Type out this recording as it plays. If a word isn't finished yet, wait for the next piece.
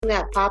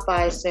that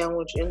Popeye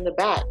sandwich in the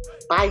back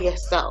by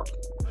yourself.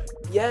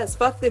 Yes,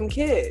 fuck them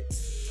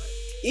kids.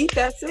 Eat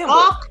that sandwich.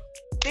 Fuck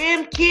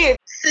them kids.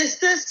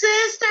 Sister.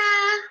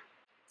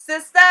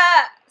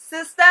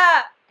 Sister.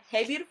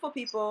 Hey, beautiful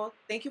people.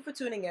 Thank you for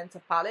tuning in to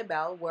Polly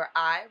Bell, where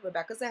I,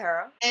 Rebecca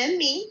Zahara, and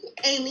me,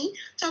 Amy,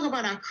 talk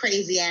about our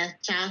crazy ass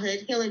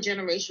childhood, healing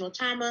generational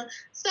trauma,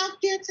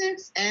 self-care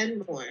tips,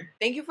 and more.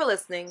 Thank you for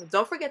listening.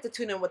 Don't forget to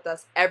tune in with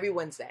us every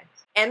Wednesday.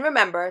 And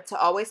remember to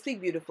always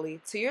speak beautifully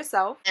to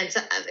yourself and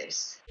to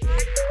others.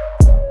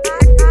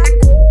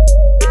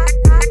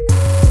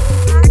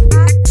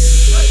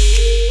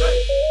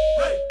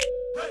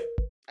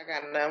 I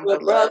got none We're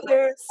but love.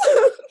 brothers.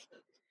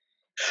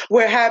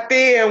 We're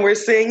happy and we're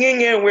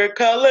singing and we're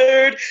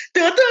colored.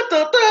 Da, da,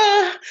 da,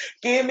 da.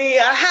 Give me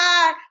a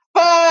high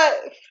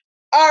five.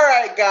 All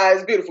right,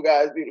 guys. Beautiful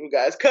guys.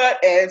 Cut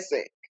and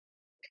sing.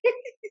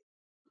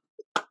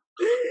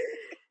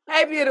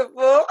 Hey,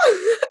 beautiful.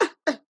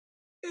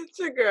 It's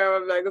your girl,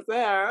 Rebecca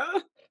Zahara.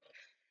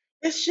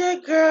 It's your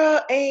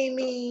girl,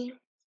 Amy.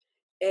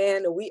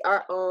 And we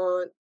are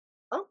on...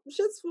 Oh,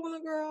 shit's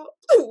falling, girl.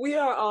 We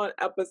are on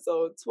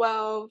episode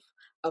 12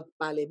 of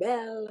Polly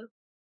Bell.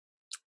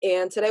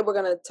 And today we're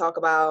going to talk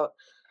about...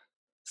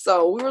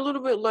 So, we were a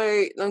little bit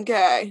late,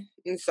 okay?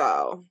 And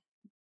so,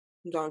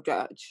 don't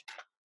judge.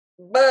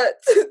 But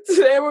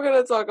today we're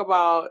going to talk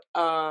about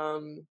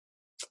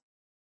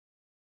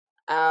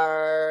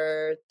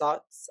our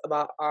thoughts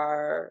about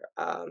our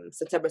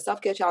September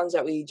self-care challenge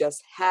that we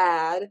just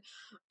had.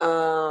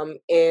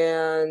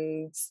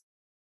 And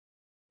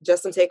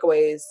just some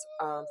takeaways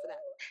for that.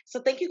 So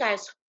thank you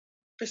guys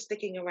for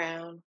sticking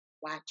around,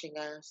 watching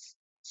us,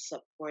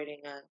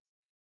 supporting us.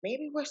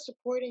 Maybe we're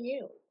supporting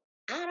you.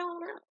 I don't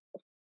know.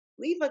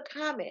 Leave a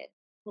comment.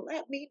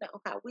 Let me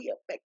know how we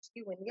affect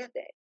you in your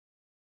day.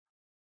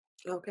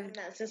 Okay.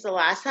 Now, since the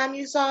last time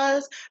you saw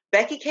us,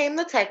 Becky came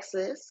to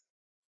Texas.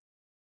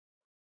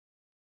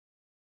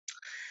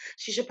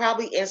 She should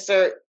probably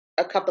insert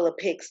a couple of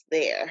pics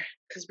there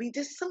because we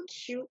did some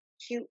cute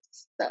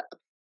stuff.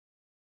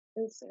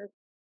 Insert.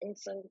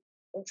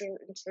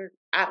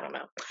 I don't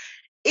know.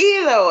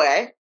 Either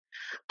way,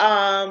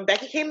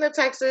 Becky came to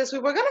Texas. We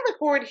were gonna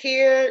record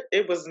here.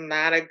 It was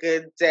not a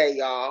good day,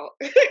 y'all.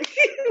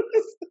 It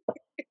was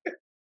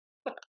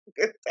not a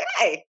good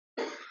day.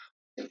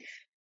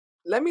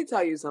 Let me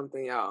tell you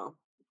something, y'all.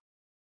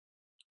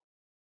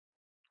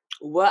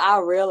 What I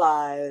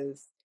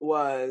realized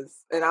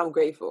was, and I'm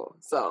grateful.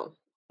 So,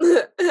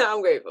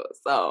 I'm grateful.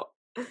 So,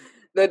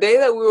 the day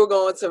that we were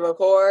going to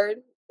record,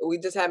 we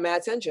just had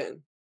mad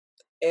tension.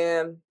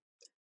 And,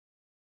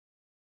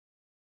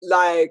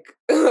 like,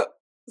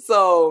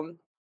 so,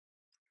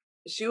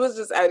 she was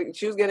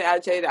getting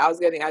agitated. I was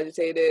getting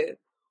agitated.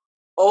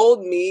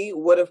 Old me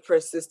would have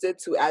persisted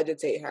to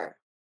agitate her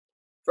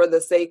for the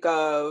sake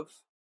of,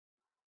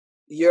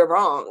 you're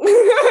wrong.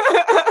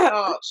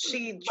 Oh,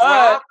 she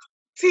dropped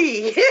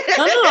tea.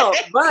 No,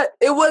 but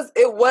it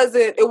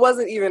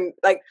wasn't even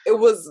like, it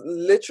was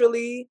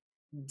literally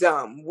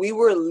dumb. We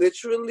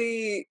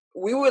literally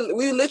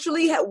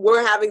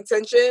were having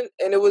tension,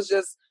 and it was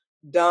just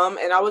dumb.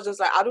 And I was just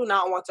like, I do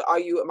not want to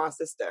argue with my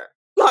sister.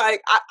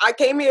 Like, I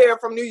came here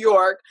from New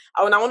York.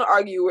 I would not want to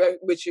argue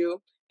with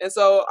you. And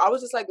so I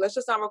was just like, let's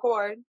just not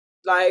record.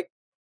 Like,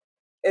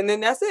 and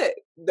then that's it.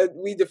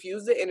 We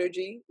diffused the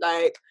energy.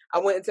 Like, I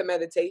went into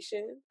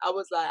meditation. I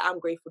was like, I'm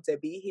grateful to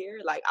be here.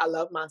 Like, I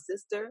love my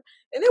sister.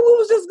 And then we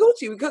was just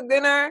Gucci. We cooked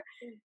dinner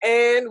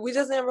and we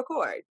just didn't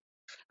record.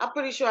 I'm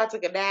pretty sure I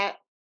took a nap.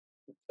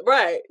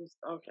 Right.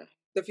 Okay.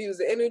 Diffuse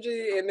the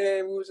energy, and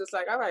then we was just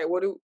like, all right,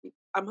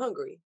 I'm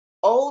hungry.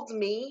 Old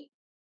me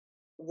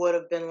would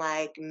have been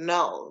like,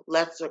 no,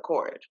 let's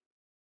record.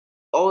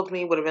 Old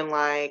me would have been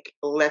like,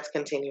 let's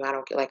continue. I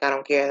don't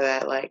care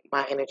that like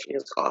my energy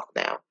is off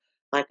now.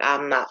 Like,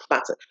 I'm not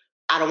about to,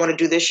 I don't want to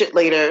do this shit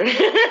later. Hurry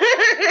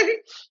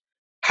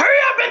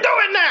up and do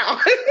it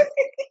now.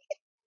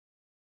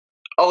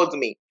 Old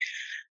me.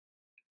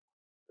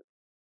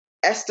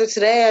 Esther,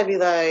 today I'd be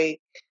like,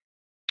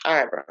 all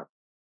right, bro.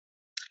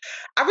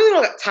 I really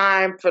don't got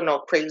time for no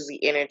crazy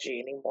energy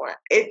anymore.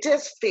 It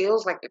just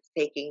feels like it's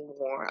taking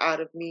more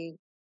out of me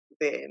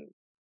than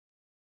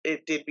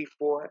it did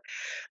before.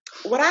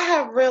 What I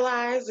have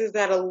realized is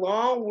that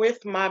along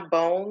with my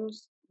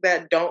bones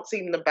that don't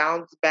seem to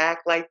bounce back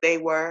like they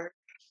were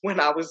when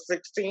I was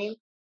 16,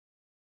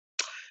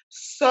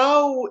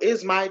 so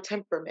is my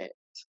temperament.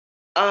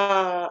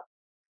 I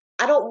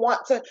don't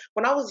want to,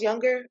 when I was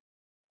younger,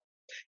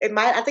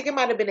 I think it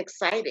might have been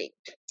exciting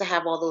to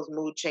have all those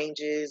mood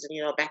changes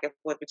and, back and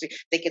forth between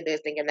thinking this,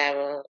 thinking that.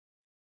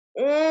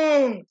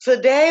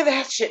 Today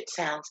that shit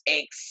sounds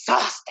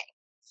exhausting.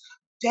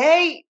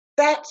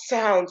 That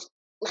sounds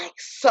like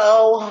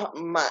so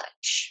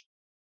much.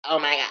 Oh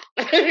my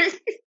God.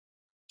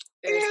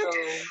 And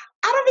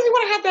I don't really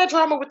want to have that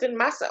drama within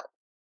myself.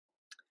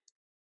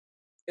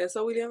 And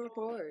so we didn't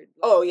record.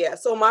 Oh yeah.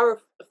 So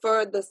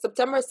for the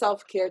September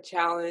self-care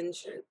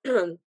challenge,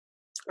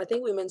 I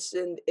think we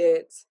mentioned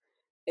it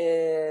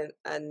in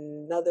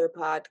another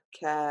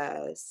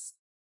podcast.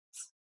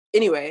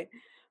 Anyway,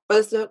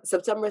 For the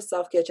September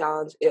self-care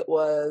challenge, it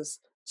was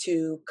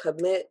to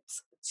commit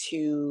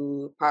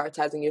to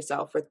prioritizing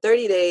yourself for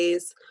 30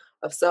 days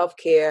of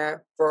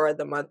self-care for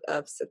the month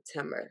of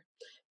September.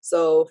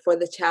 So for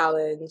the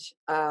challenge,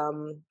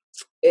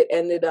 it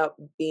ended up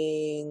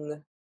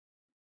being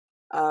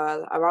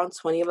around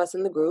 20 of us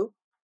in the group,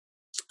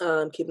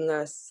 keeping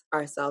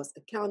ourselves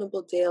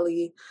accountable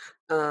daily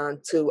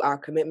to our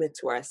commitment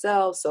to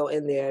ourselves. So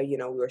in there, we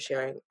were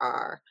sharing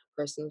our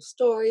personal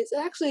stories.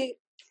 And actually,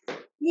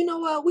 you know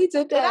what? We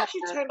did It that.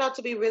 actually turned out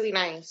to be really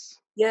nice.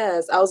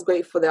 Yes, I was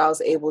grateful that I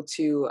was able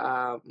to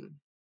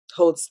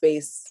hold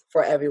space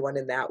for everyone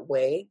in that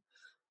way.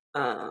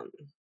 Um,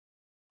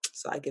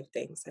 so I give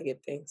thanks.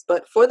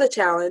 But for the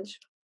challenge,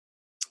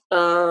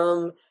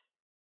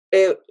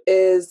 it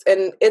is,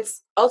 and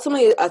it's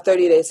ultimately a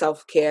 30-day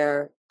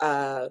self-care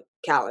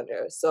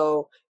calendar.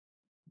 So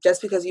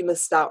just because you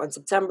missed out on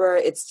September,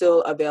 it's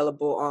still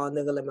available on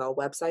the Villamelle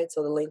website.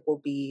 So the link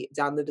will be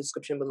down in the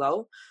description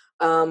below.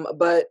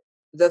 But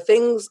the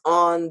things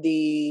on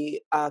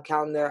the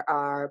calendar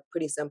are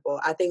pretty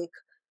simple. I think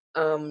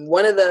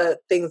one of the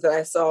things that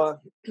I saw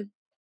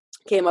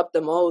came up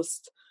the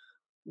most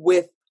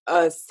with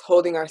us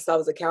holding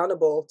ourselves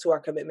accountable to our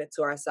commitment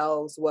to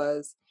ourselves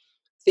was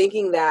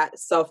thinking that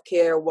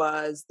self-care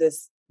was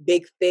this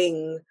big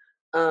thing.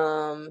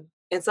 And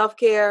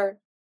self-care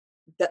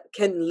that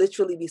can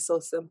literally be so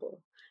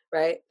simple,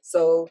 right?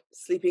 So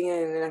sleeping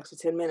in an extra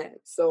 10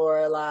 minutes,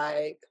 or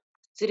like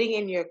sitting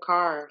in your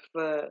car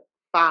for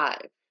 5,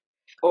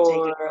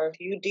 taking a or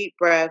few deep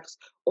breaths,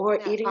 or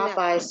eating that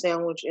Popeye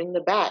sandwich in the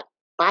back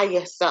by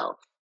yourself.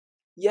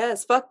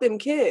 yes, fuck them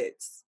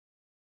kids.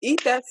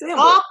 Eat that sandwich.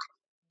 Fuck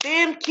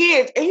them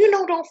kids. And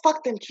don't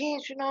fuck them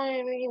kids, you know what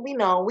I mean? We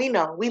know. We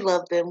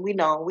love them. We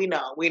know. We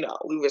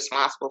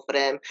responsible for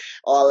them.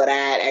 All of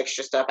that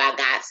extra stuff. I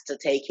got to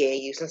take care of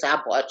you since I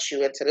brought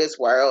you into this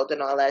world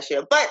and all that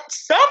shit. But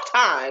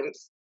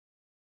sometimes,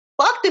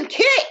 fuck them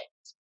kids.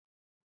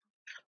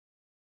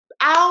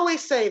 I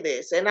always say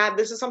this, and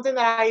this is something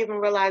that I even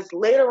realized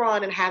later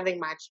on in having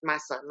my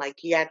son. Like,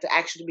 he had to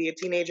actually be a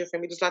teenager for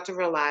me to start to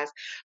realize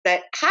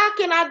that how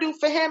can I do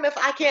for him if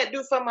I can't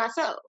do for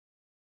myself?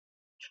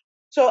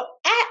 So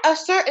at a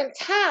certain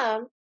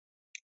time,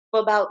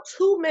 for about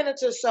 2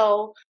 minutes or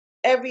so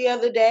every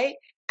other day,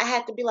 I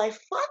had to be like,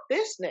 fuck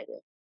this nigga.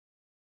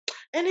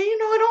 And then,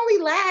 it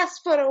only lasts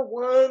for the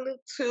 1,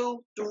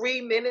 2,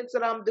 3 minutes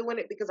that I'm doing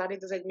it because I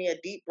need to take me a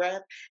deep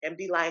breath and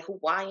be like who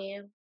I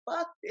am.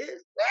 Fuck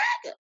this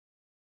nigga.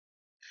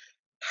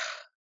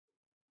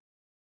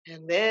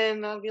 And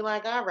then I'll be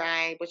like, all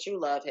right, but you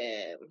love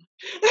him.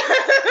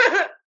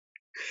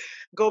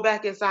 Go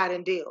back inside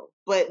and deal.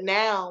 But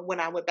now, when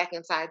I went back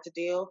inside to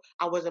deal,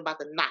 I wasn't about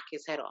to knock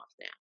his head off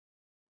now.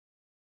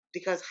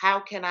 Because how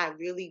can I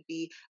really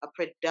be a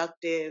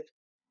productive,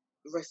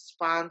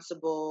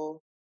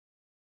 responsible,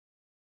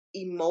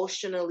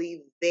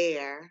 emotionally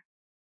there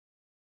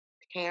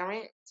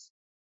parent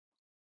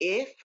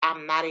if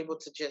I'm not able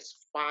to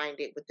just find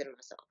it within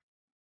myself?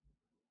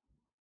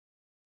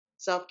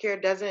 Self-care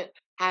doesn't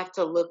have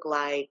to look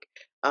like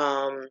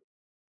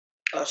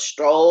a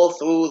stroll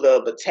through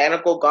the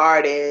botanical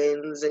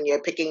gardens and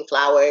you're picking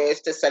flowers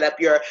to set up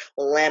your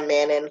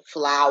lemon and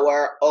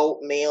flower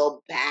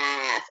oatmeal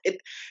bath.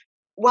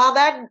 While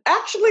that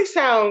actually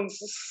sounds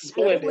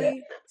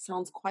splendid.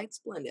 Sounds quite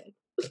splendid.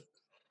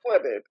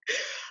 Splendid.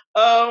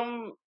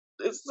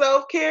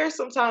 Self-care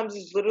sometimes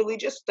is literally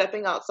just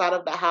stepping outside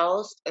of the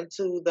house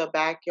into the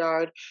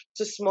backyard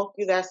to smoke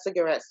you that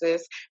cigarette,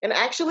 sis. And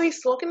actually,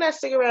 smoking that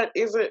cigarette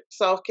isn't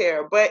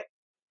self-care, but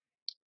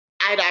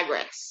I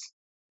digress.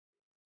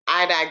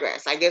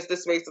 I guess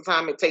this waste of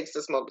time it takes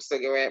to smoke a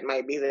cigarette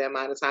might be the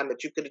amount of time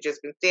that you could have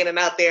just been standing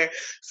out there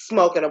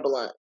smoking a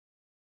blunt.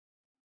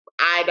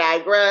 I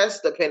digress,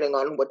 depending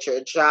on what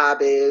your job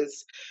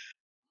is.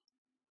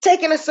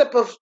 Taking a sip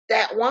of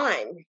that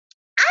wine.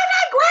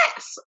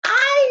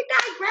 I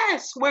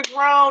digress. We're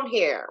grown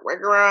here. We're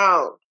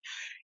grown.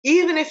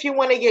 Even if you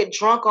want to get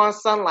drunk on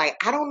sunlight,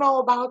 I don't know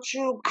about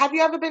you. Have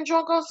you ever been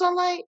drunk on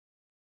sunlight?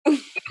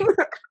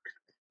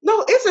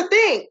 No, it's a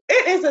thing.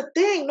 It is a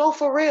thing. No,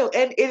 for real.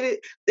 And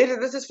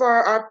this is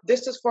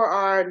for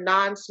our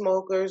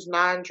non-smokers,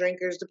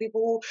 non-drinkers, the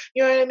people who,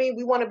 you know what I mean?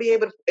 We want to be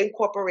able to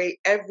incorporate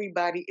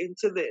everybody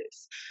into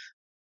this.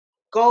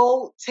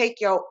 Go take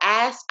your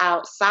ass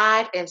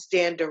outside and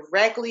stand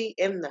directly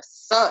in the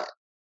sun.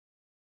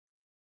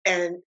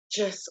 And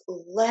just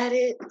let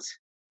it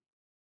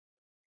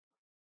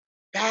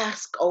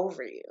bask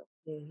over you.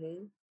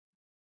 Mm-hmm.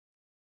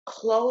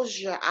 Close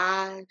your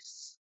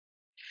eyes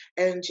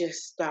and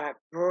just start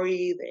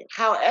breathing.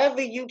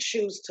 However you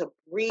choose to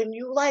breathe. And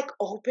you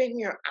open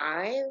your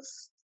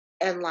eyes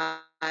and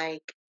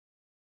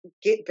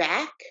get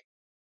back,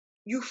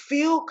 you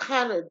feel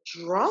kind of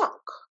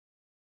drunk.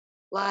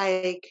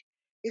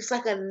 It's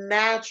like a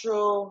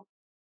natural,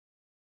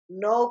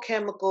 no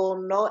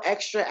chemical, no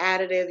extra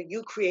additive.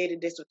 You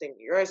created this within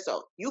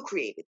yourself. You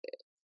created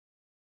this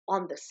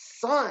on the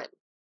sun.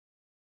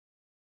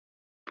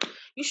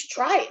 You should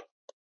try it.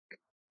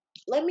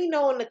 Let me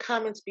know in the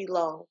comments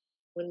below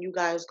when you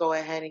guys go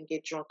ahead and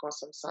get drunk on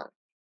some sun,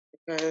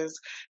 because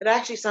it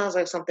actually sounds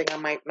like something I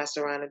might mess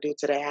around and do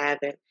today. I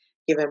haven't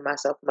given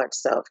myself much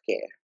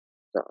self-care.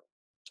 So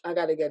I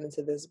got to get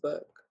into this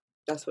book.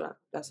 That's what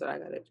I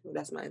got to do.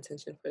 That's my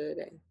intention for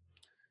today.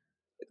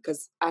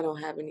 Because I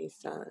don't have any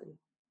sun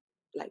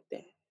like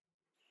that.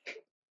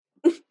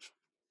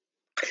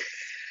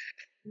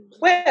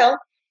 Well,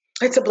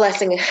 it's a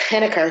blessing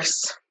and a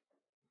curse.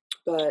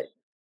 But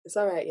it's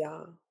all right,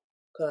 y'all.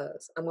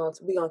 Because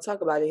we're going to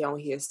talk about it on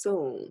here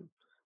soon.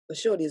 But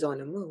Shorty's on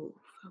the move.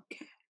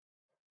 Okay.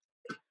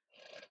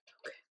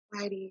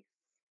 Righty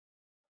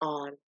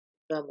on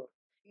the move.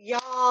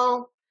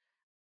 Y'all,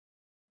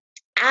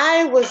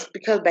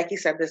 because Becky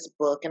said this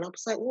book, and I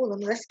was like, "Oh,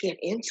 let's get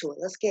into it.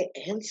 Let's get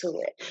into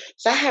it."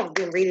 So I have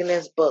been reading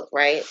this book,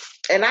 right?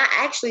 And I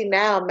actually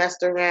now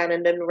messed around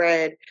and then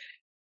read.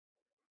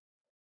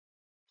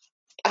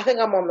 I think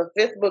I'm on the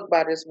 5th book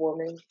by this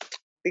woman,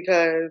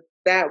 because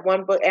that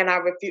one book, and I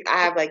refuse.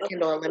 I have like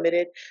Kindle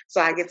Unlimited,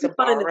 so I get to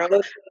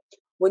borrow.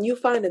 When you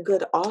find a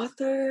good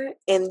author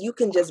and you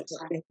can just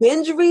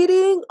binge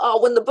reading,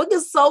 when the book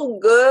is so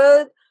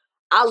good,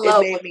 I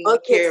love when the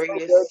book is so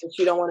good that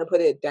you don't want to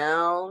put it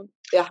down.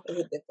 Yeah,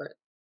 it's different.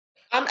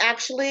 I'm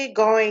actually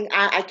going.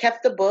 I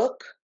kept the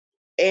book,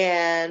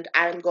 and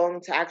I'm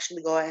going to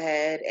actually go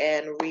ahead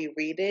and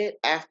reread it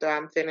after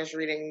I'm finished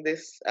reading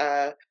this.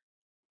 I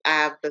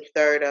have the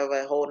 3rd of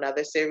a whole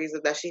nother series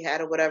that she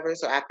had or whatever.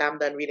 So after I'm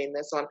done reading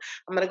this one,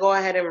 I'm gonna go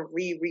ahead and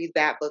reread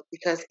that book,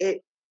 because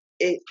it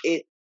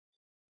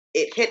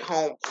hit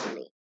home for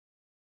me.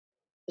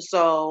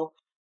 So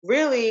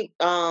really,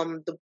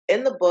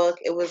 in the book,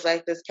 it was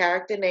like this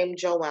character named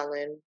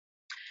Joellen,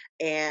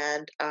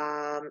 and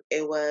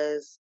it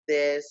was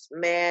this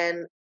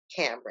man,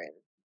 Cameron,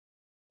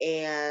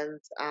 and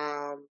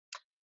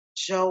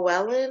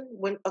Joellen.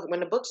 When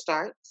the book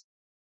starts,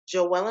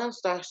 Joellen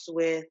starts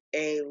with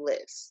a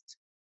list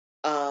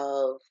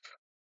of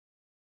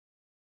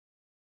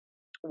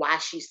why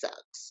she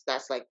sucks.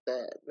 That's like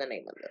the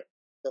name of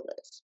the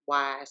list.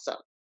 Why I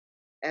suck.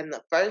 And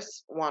the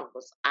first one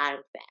was I'm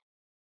fat.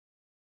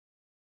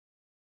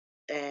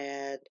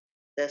 And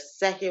the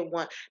second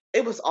one,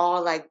 it was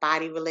all like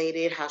body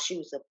related, how she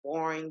was a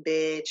boring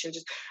bitch and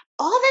just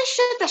all that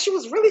shit that she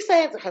was really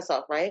saying to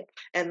herself, right?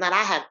 And that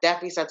I have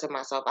definitely said to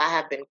myself, I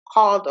have been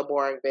called a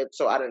boring bitch,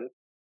 so I didn't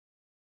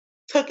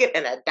took it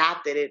and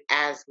adopted it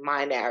as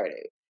my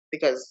narrative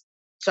because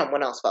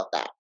someone else felt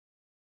that.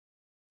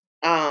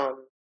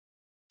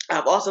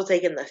 I've also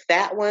taken the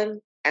fat one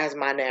as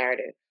my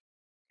narrative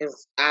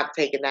because I've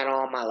taken that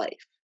all my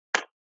life.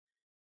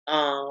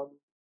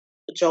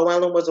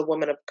 Joellen was a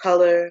woman of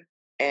color,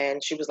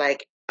 and she was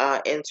like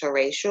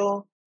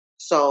interracial.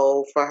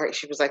 So for her,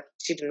 she was like,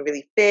 she didn't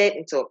really fit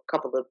into a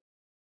couple of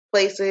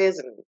places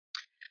and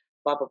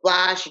blah, blah,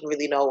 blah. She didn't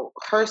really know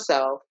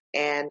herself.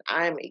 And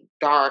I'm a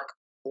dark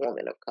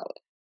woman of color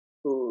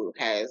who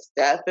has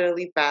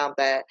definitely found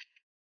that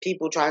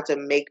people try to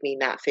make me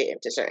not fit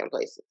into certain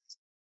places.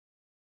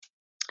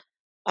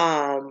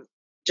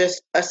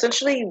 Just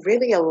essentially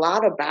really a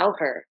lot about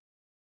her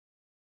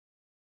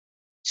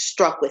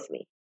struck with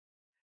me.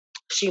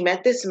 She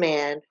met this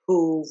man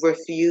who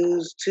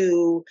refused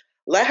to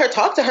let her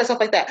talk to herself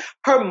like that.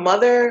 Her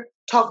mother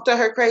talked to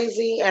her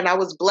crazy, and I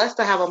was blessed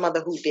to have a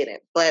mother who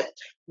didn't. But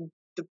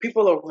the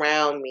people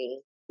around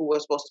me who were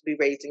supposed to be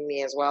raising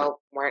me as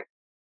well weren't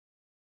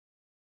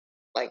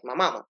like my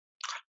mama.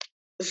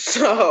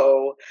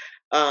 So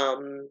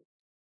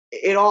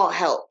it all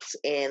helped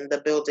in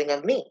the building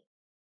of me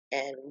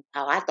and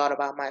how I thought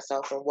about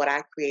myself and what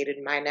I created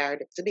my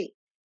narrative to be,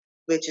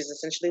 which is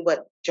essentially what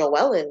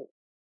Joellen,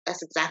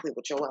 that's exactly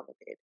what Joellen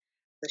did.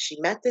 That she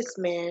met this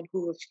man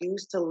who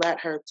refused to let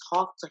her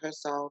talk to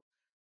herself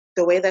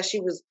the way that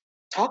she was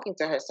talking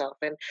to herself.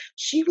 And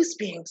she was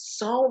being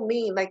so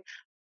mean. Like,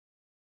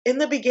 in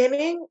the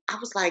beginning, I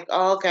was like,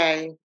 oh,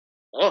 okay.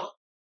 Ugh.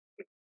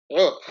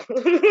 Ugh.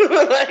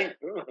 Like,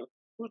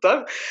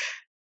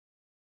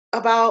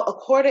 about a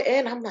quarter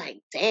in, I'm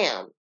like,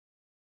 damn.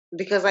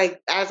 Because like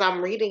as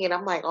I'm reading it,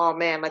 I'm like, oh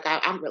man, like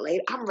I'm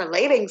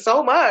relating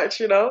so much,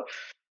 you know?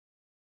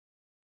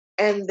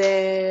 And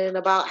then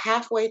about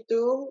halfway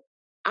through,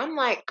 I'm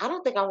like, I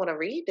don't think I want to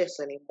read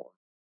this anymore.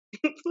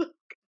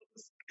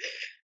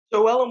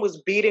 Joellen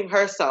was beating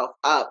herself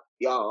up,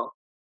 y'all.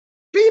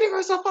 Beating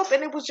herself up,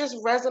 and it was just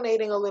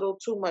resonating a little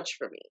too much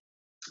for me.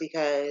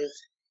 Because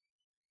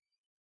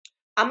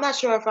I'm not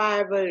sure if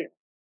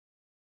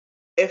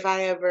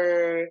I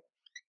ever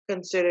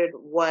considered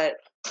what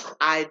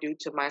I do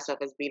to myself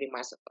as beating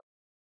myself up.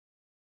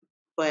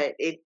 But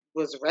it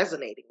was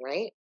resonating,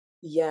 right?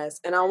 Yes.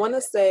 And I want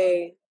to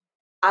say,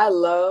 I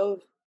love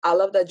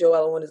that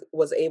Joellen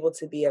was able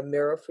to be a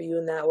mirror for you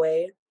in that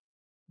way,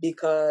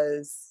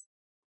 because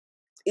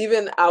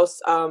even I was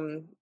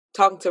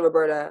talking to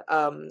Roberta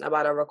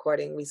about our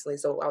recording recently.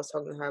 So I was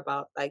talking to her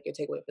about like your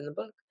takeaway from the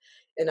book,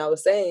 and I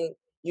was saying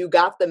you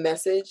got the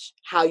message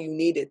how you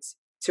needed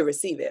to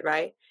receive it,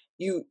 right?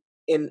 You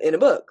in a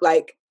book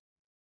like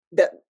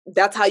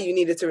that's how you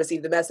needed to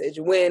receive the message.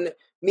 When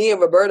me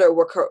and Roberta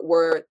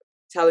were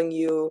telling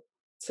you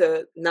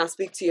to not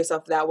speak to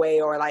yourself that way,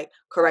 or like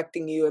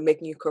correcting you and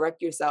making you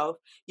correct yourself.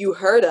 You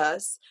heard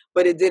us,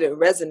 but it didn't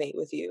resonate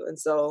with you. And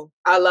so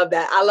I love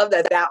that. I love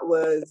that that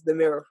was the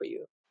mirror for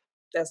you.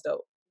 That's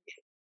dope.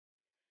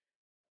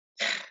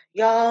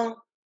 Y'all,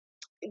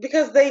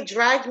 because they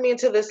dragged me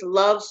into this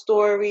love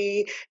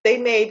story. They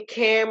made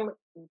Cam.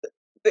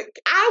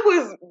 I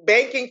was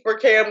banking for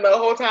Cam the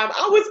whole time.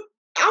 I was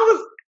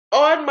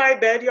on my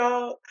bed,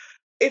 y'all.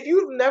 If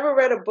you've never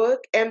read a book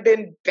and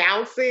been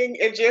bouncing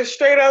and just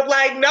straight up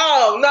like,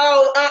 no,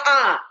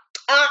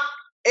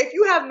 if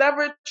you have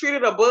never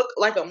treated a book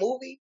like a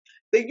movie,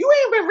 then you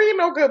ain't been reading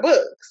no good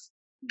books.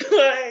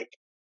 Like,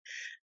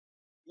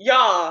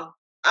 y'all,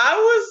 I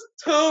was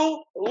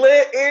too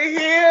lit in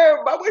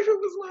here. My boyfriend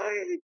was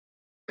like,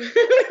 what is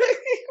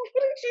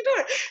she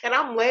doing? And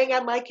I'm laying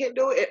at my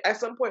Kindle. At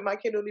some point, my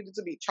Kindle needed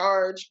to be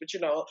charged, but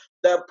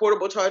the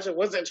portable charger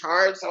wasn't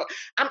charged. So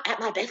I'm at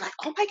my bed like,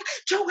 oh my God,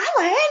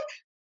 Joellen,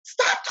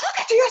 stop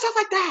talking to yourself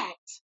like that.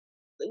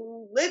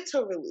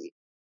 Literally.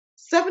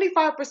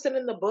 75%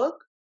 in the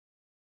book,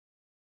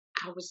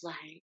 I was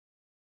like,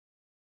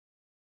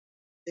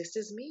 this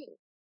is me.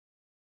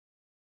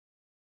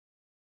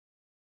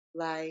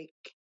 Like,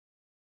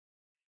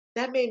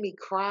 that made me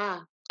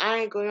cry. I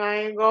ain't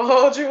gonna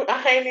hold you.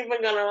 I ain't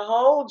even gonna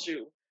hold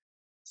you.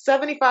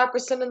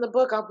 75% in the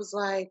book, I was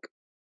like,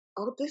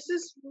 oh, this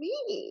is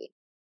me.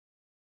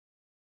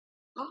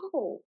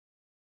 Oh,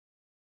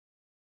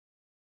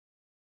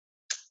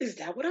 is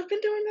that what I've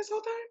been doing this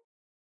whole time?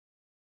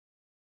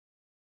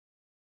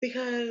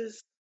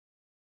 Because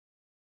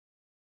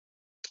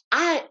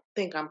I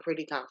think I'm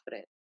pretty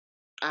confident.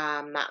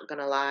 I'm not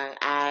gonna lie.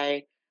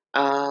 I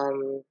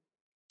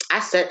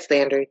set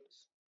standards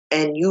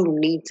and you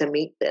need to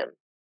meet them.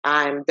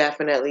 I'm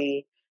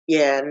definitely,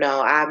 I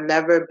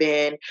never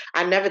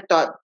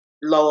thought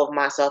low of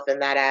myself in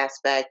that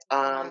aspect.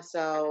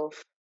 So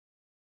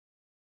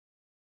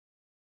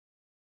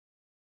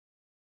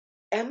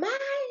am I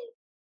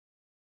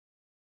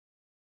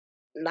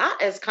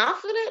not as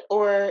confident,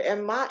 or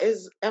am I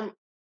fucking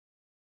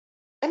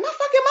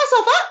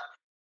myself up?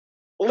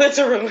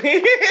 Literally. Am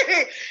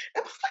I fucking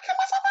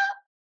myself up?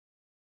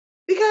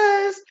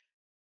 Because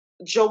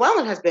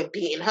Joellen has been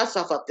beating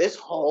herself up this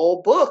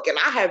whole book, and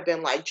I have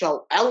been like,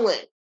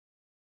 Joellen,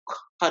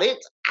 cut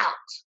it out.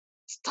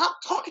 Stop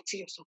talking to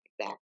yourself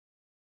like that.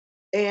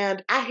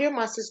 And I hear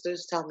my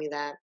sisters tell me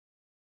that.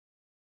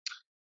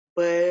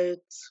 But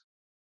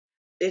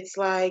it's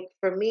like,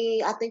 for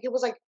me, I think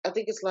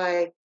it's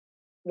like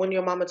when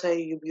your mama tell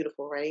you you're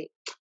beautiful, right?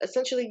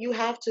 Essentially, you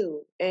have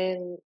to.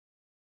 And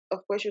of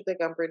course you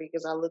think I'm pretty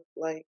because I look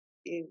like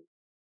you.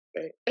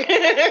 Right?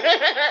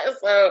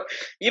 So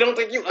you don't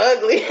think you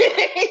ugly.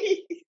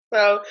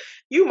 So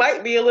you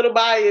might be a little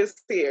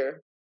biased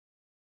here.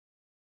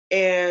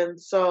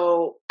 And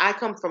so I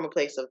come from a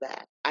place of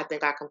that. I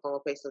think I come from a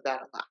place of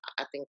that a lot.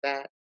 I think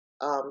that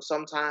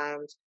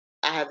sometimes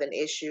I have an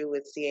issue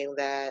with seeing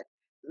that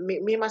me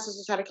and my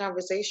sisters had a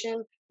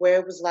conversation where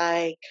it was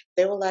like,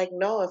 they were like,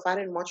 no, if I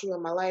didn't want you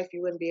in my life,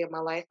 you wouldn't be in my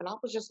life. And I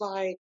was just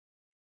like,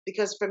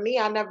 because for me,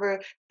 I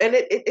never, and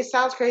it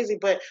sounds crazy,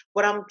 but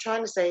what I'm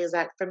trying to say is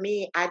that for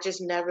me, I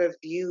just never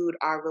viewed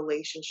our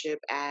relationship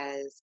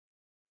as,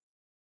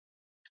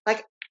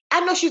 like,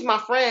 I know she's my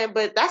friend,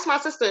 but that's my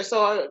sister.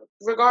 So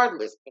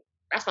regardless,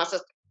 that's my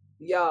sister.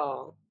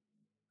 Y'all,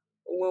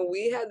 when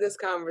we had this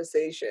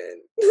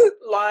conversation,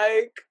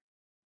 like,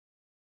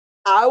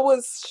 I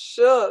was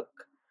shook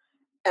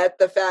at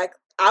the fact,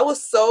 I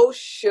was so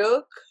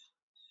shook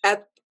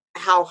at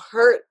how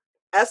hurt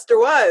Esther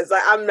was.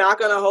 Like, I'm not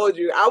gonna hold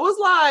you. I was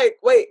like,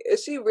 wait,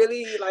 is she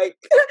really like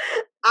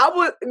I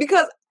would,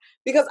 because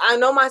I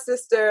know my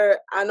sister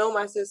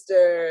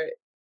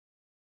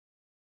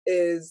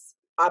is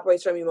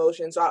operates from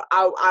emotion. So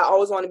I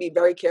always want to be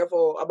very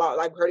careful about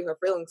like hurting her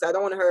feelings. I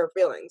don't want to hurt her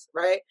feelings,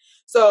 right?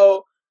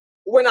 So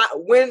when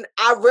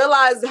I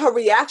realized her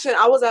reaction,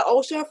 I was like,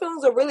 oh shit, her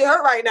feelings are really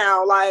hurt right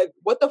now. Like,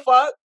 what the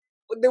fuck?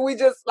 Did we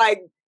just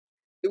like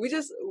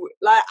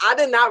I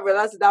did not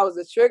realize that was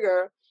a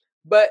trigger,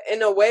 but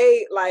in a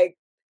way, like,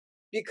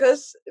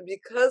 because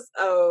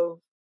of,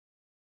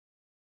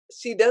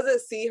 she doesn't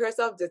see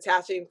herself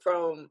detaching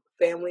from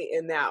family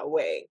in that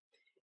way.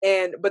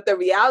 But the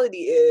reality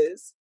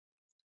is,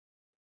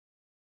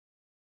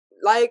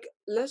 like,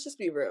 let's just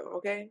be real,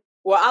 okay?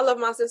 Well, I love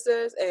my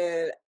sisters,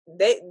 and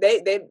they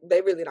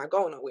really not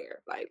going nowhere.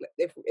 Like,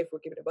 if we're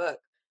giving a buck,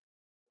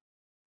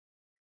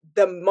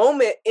 the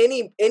moment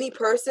any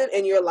person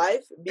in your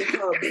life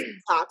becomes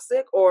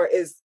toxic or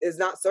is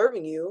not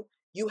serving you,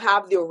 you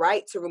have the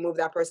right to remove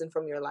that person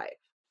from your life,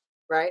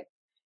 right?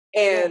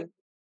 And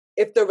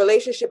if the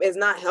relationship is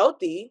not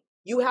healthy,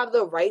 you have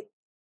the right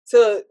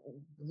to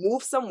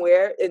move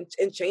somewhere and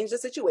change the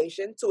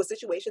situation to a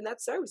situation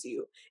that serves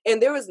you. And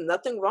there is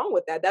nothing wrong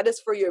with that. That is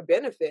for your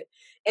benefit.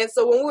 And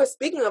so when we were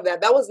speaking of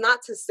that, that was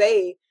not to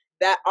say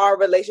that our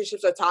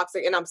relationships are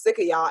toxic and I'm sick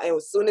of y'all. And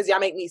as soon as y'all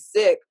make me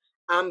sick,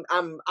 I'm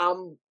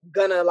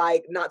gonna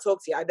like not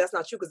talk to you. That's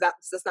not true because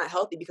that's not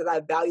healthy because I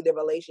value the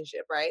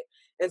relationship, right?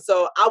 And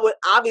so I would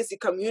obviously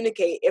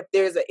communicate if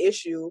there's an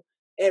issue.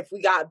 If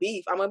we got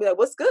beef, I'm gonna be like,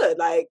 "What's good?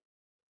 Like,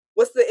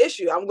 what's the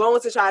issue?" I'm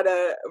going to try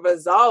to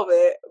resolve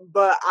it,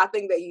 but I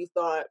think that you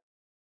thought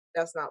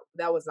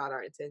that was not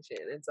our intention,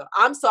 and so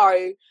I'm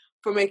sorry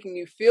for making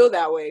you feel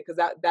that way because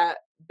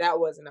that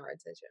wasn't our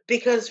intention.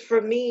 Because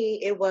for me,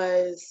 it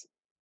was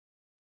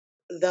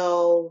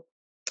though.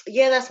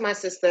 Yeah, that's my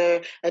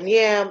sister, and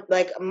yeah,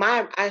 like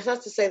I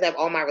not to say that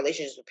all my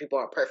relationships with people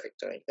are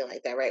perfect or anything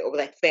like that, right? Or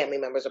like family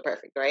members are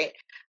perfect, right?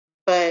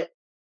 But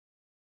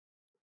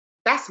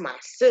that's my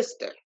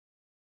sister,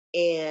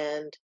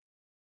 and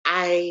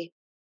I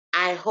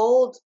I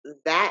hold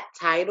that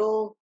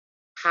title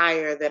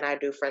higher than I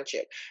do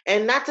friendship.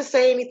 And not to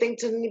say anything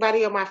to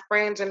anybody or my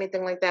friends or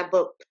anything like that,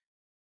 but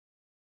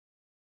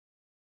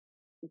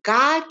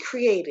God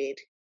created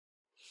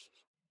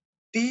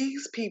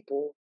these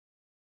people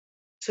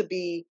to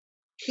be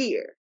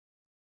here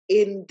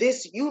in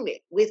this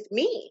unit with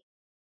me.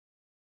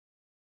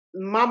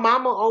 My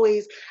mama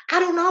always, I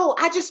don't know,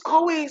 I just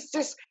always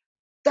just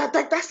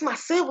that's my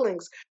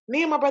siblings.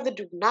 Me and my brother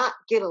do not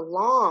get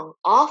along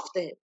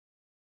often,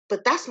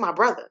 but that's my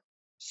brother.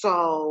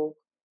 So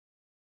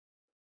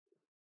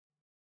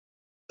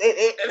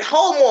it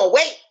hold more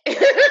weight.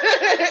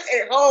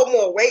 It hold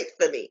more weight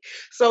for me.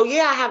 So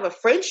yeah, I have a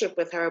friendship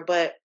with her,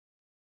 but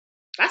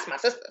that's my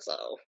sister.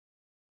 So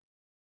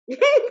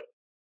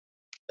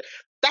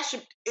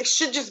it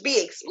should just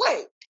be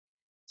explained.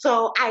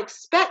 So I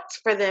expect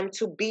for them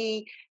to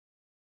be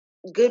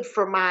good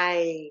for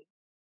my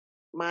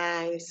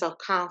self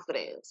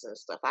confidence and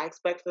stuff. I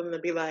expect them to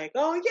be like,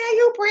 "Oh yeah,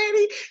 you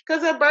pretty,"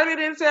 because if Berta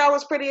didn't say I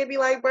was pretty, it'd be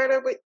like,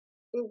 "Berta, but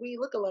we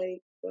look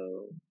alike."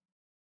 So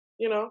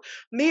you know,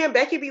 me and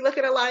Becky be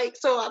looking alike.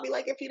 So I'll be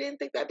like, if you didn't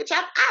think that, bitch,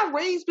 I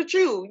raised with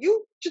you.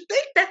 You should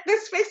think that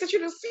this face that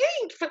you've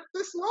seen for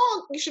this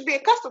long, you should be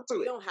accustomed to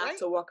You it. don't have right?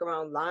 to walk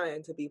around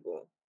lying to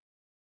people.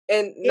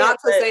 And Yeah, not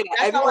to but say that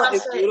that's not what everyone I'm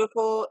is saying.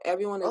 beautiful.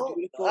 Everyone is Oh,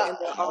 beautiful in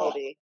their own.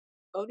 Odie.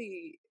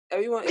 Odie,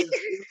 everyone is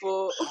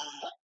beautiful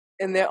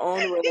in their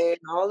own way. And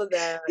all of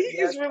that. He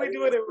Yes, is really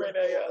doing everyone's it right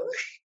now, y'all. beautiful.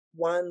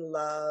 One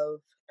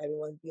love.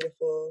 Everyone's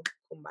beautiful.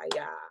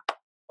 Kumbaya.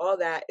 All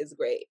that is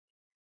great.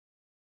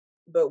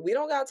 But we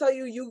don't gotta tell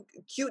you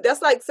cute.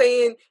 That's like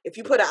saying if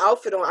you put an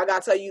outfit on, I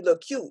gotta tell you look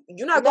cute.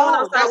 You're not going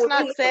No, outside that's with me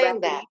not looking saying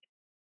raggedy. that.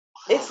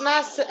 It's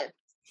not.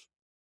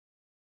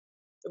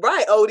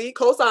 Right, Odie,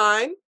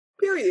 cosign.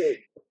 Period.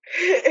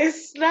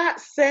 It's not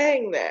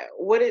saying that.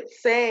 What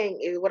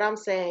I'm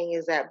saying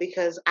is that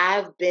because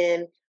I've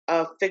been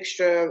a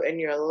fixture in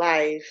your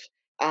life,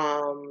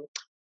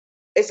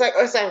 it's like,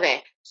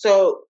 okay.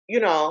 So,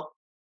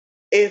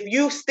 if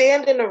you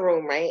stand in a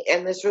room, right,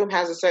 and this room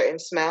has a certain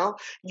smell,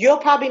 you'll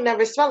probably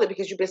never smell it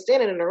because you've been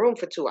standing in a room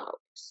for 2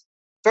 hours.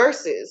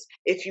 Versus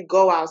if you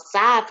go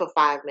outside for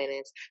 5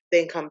 minutes,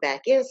 then come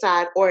back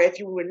inside, or if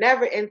you were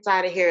never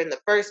inside of here in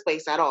the first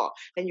place at all,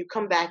 and you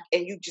come back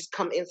and you just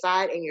come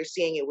inside and you're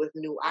seeing it with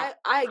new eyes.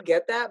 I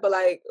get that, but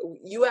like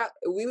we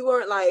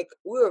weren't like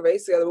we were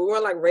raised together. We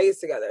weren't like raised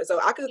together, so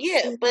I could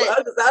Yeah, see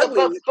but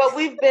ugly.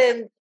 we've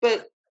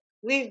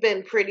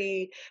been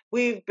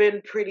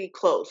pretty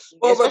close,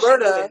 Or especially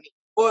you and me.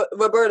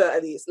 Roberta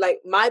at least.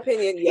 Like my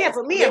opinion, Yeah, yes.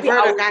 but me and Maybe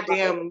I Berta, was right.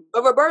 goddamn.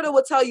 But Roberta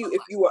will tell you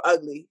if you were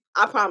ugly.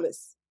 I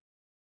promise.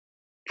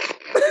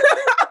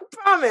 I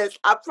promise.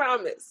 I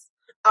promise.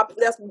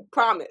 That's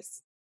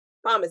promise.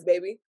 Promise,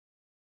 baby.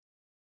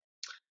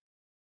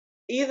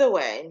 Either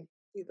way,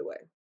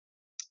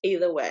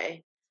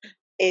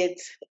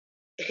 it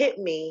hit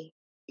me.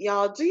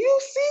 Y'all, do you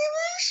see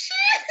this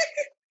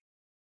shit?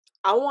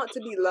 I want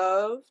to be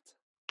loved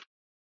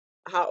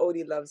how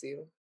Odie loves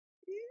you.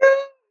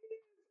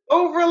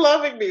 Over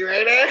loving me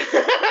right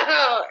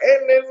now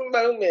in this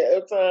moment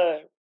of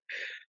time.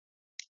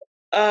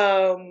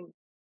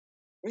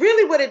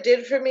 Really what it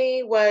did for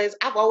me was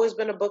I've always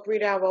been a book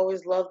reader. I've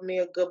always loved me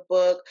a good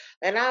book.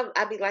 And I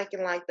be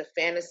liking like the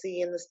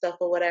fantasy and the stuff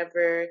or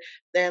whatever.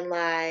 Then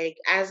like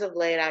as of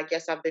late, I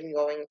guess I've been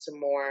going to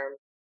more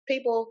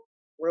real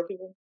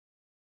people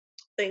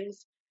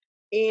things.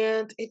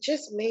 And it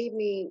just made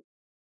me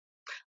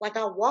like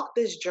I walked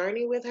this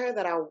journey with her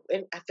that I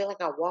feel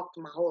like I walked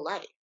my whole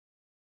life.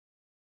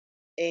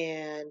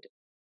 And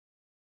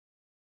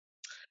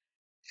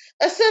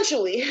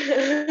essentially,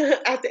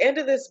 at the end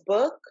of this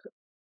book,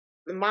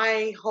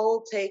 my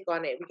whole take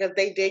on it, because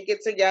they did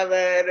get together,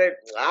 and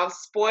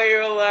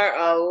spoiler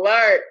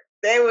alert,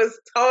 they was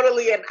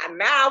totally, and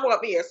now I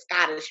want me a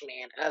Scottish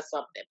man or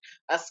something,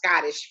 a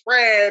Scottish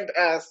friend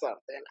or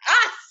something,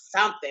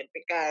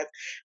 because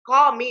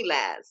call me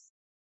Laz.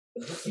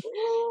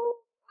 Ooh,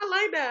 I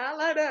like that.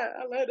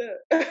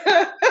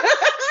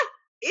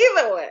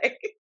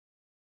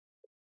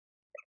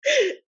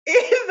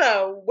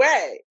 Either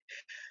way,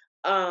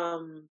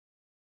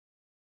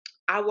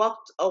 I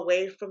walked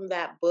away from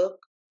that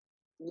book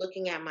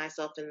looking at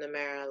myself in the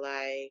mirror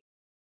like,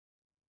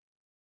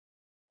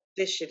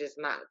 this shit is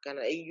not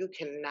gonna, you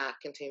cannot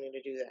continue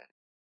to do that.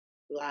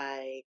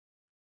 Like,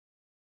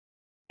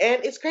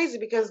 And it's crazy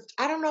because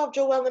I don't know if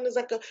Joellen is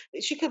like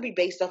she could be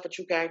based off a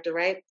true character,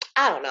 right?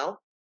 I don't know.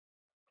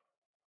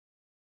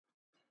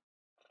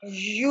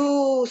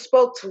 You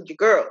spoke to your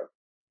girl.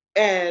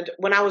 And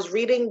when I was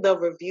reading the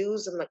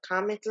reviews and the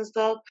comments and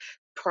stuff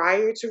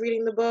prior to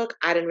reading the book,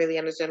 I didn't really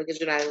understand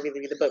because I didn't really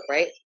read the book,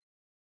 right?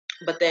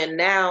 But then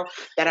now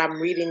that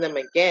I'm reading them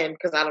again,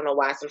 because I don't know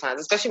why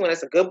sometimes, especially when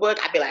it's a good book,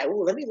 I'd be like,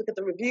 ooh, let me look at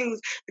the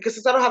reviews. Because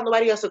since I don't have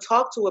nobody else to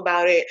talk to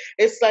about it,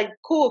 it's like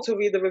cool to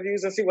read the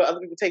reviews and see what other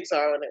people's takes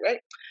are on it,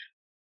 right?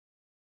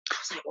 I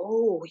was like,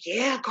 oh,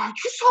 yeah, God,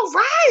 you're so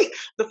right.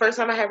 The first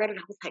time I had read it,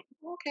 I was like,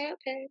 okay,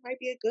 it might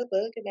be a good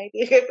book. It might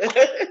be a good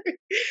book.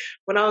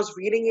 When I was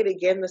reading it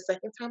again the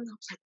second time, I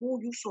was like, oh,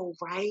 you so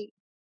right.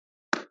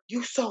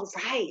 You so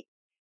right.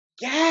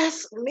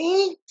 Yes,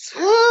 me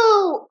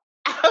too.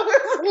 I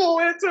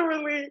was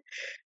literally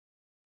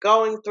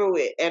going through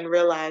it and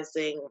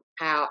realizing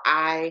how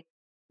I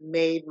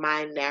made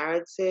my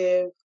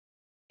narrative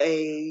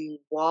a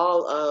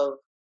wall of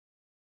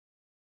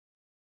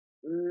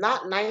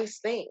not nice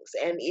things.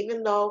 And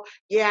even though,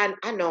 yeah,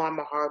 I know I'm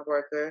a hard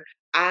worker,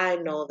 I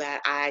know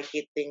that I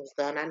get things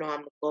done, I know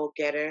I'm a go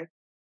getter.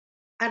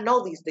 I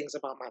know these things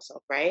about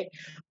myself, right?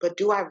 But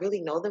do I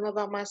really know them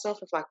about myself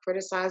if I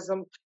criticize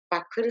them? If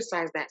I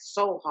criticize that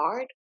so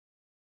hard,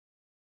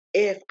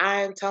 if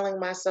I'm telling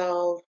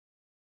myself,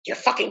 you're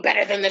fucking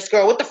better than this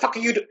girl, what the fuck are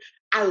you doing?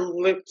 I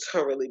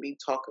literally be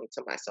talking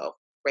to myself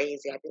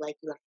crazy. I'd be like,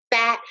 you're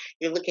fat,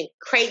 you're looking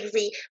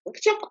crazy, look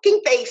at your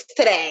fucking face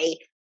today.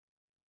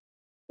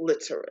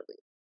 Literally.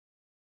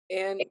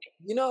 And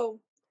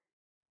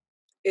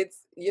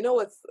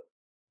what's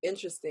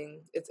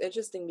interesting? It's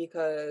interesting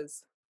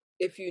because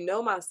if you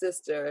know my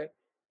sister,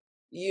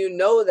 you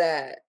know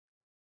that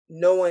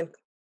no one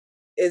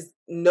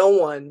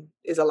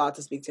is allowed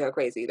to speak to her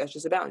crazy. That's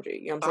just a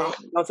boundary. You know what I'm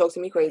saying? Don't talk to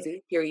me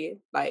crazy, period.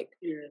 Like,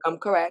 I'm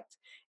correct.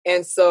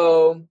 And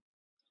so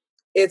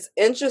it's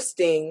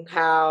interesting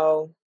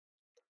how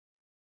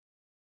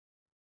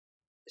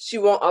she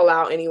won't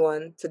allow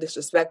anyone to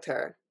disrespect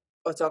her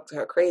or talk to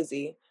her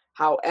crazy.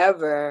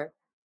 However,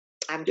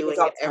 I'm doing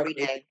it every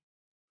day.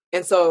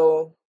 And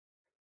so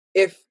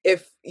if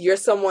you're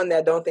someone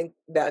that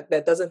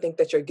doesn't think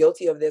that you're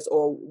guilty of this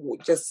or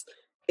just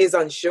is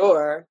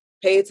unsure,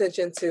 pay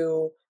attention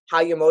to how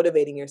you're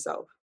motivating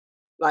yourself.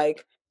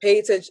 Like, pay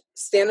attention,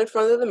 stand in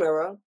front of the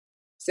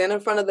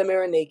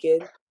mirror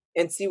naked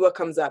and see what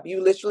comes up.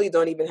 You literally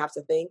don't even have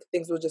to think.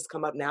 Things will just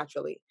come up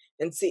naturally,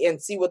 and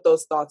see what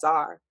those thoughts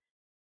are.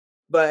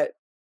 But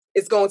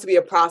it's going to be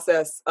a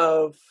process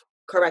of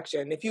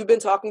correction. If you've been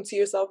talking to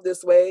yourself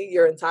this way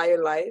your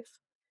entire life,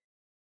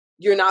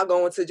 you're not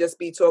going to just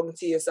be talking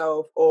to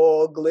yourself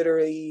all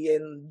glittery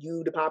and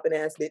you the popping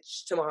ass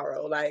bitch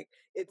tomorrow. Like,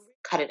 it's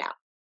cut it out.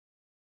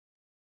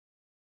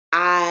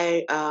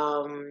 I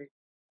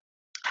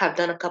have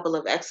done a couple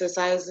of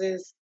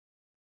exercises,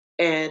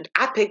 and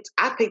I picked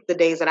the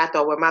days that I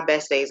thought were my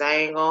best days. I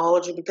ain't gonna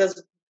hold you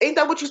because ain't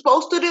that what you're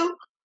supposed to do?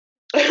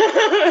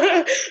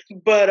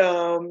 But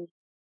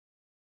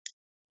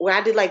where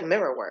I did like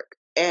mirror work.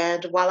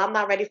 And while I'm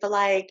not ready for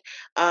like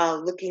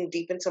looking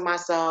deep into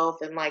myself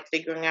and like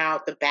figuring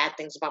out the bad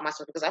things about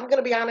myself, because I'm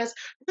gonna be honest,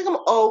 I think I'm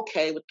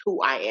okay with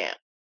who I am.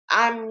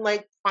 I'm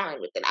like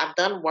fine with it. I've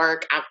done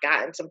work. I've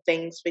gotten some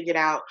things figured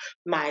out.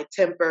 My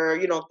temper,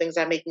 things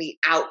that make me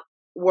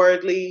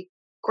outwardly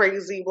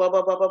crazy, blah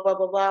blah blah blah blah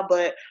blah blah.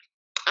 But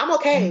I'm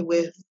okay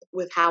with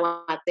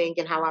how I think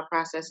and how I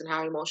process and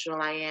how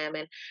emotional I am,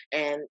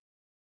 and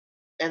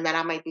that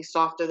I might be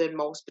softer than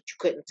most, but you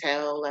couldn't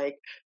tell. Like,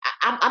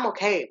 I'm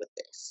okay with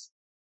this.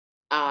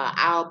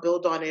 I'll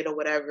build on it or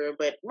whatever.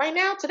 But right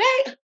now,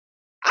 today,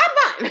 I'm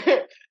fine.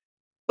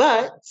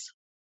 But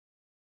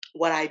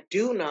what I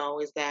do know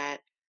is that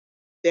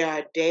there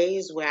are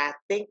days where I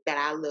think that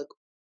I look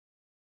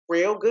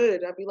real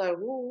good. I'd be like,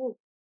 ooh,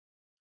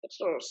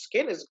 your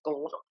skin is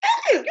glowing.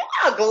 You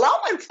are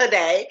glowing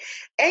today.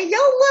 And your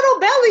little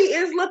belly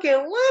is looking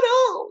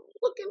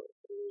looking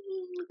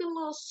a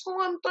little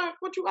slim.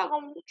 What you got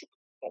going on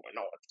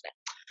today?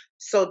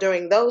 So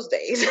during those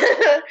days,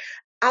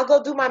 I'll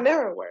go do my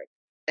mirror work,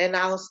 and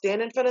I'll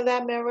stand in front of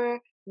that mirror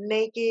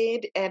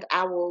naked, and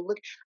I will look.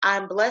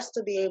 I'm blessed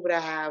to be able to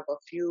have a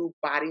few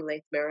body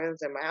length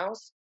mirrors in my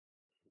house.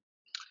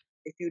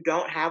 If you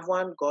don't have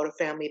one, go to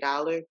Family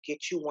Dollar,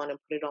 get you one and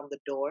put it on the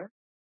door.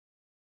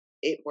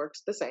 It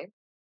works the same.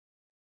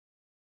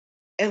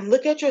 And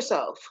look at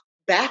yourself.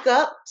 Back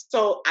up.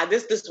 So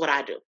this is what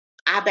I do.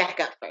 I back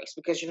up first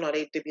because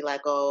they'd be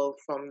like, oh,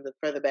 from the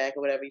further back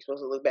or whatever, you're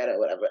supposed to look better or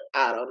whatever.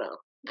 I don't know.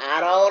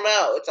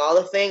 It's all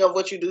a thing of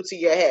what you do to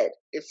your head.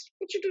 It's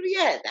what you do to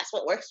your head. That's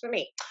what works for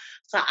me.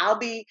 So I'll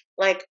be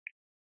like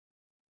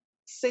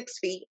 6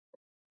 feet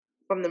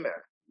from the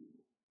mirror.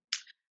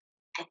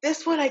 At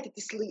this point, I get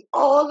to see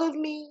all of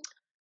me.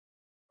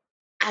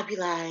 I'd be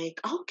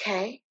like,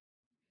 okay.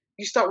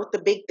 You start with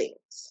the big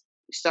things.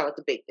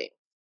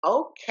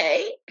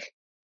 Okay.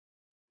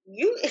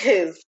 You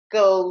is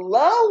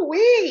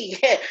glowy.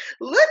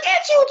 Look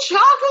at you,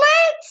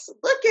 chocolates.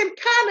 Looking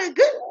kind of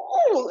good.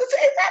 Ooh, is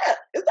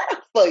that a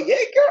for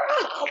you,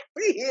 girl?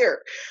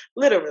 here,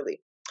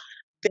 literally.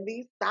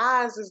 These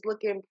thighs is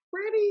looking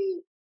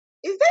pretty.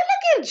 Is they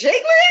looking jiggly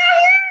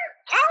out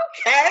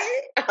here? Okay.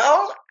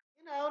 Oh,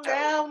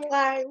 now I'm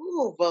like,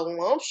 ooh,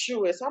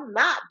 voluptuous. I'm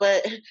not,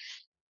 but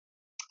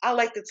I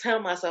like to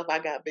tell myself I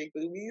got big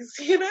boobies,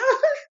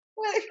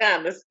 that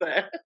kind of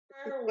stuff.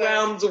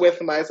 Overwhelmed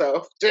with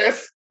myself.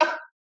 Just,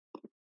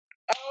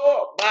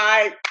 oh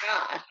my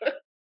God.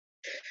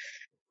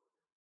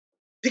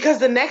 Because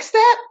the next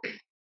step,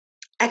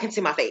 I can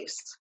see my face.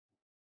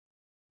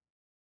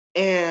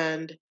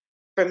 And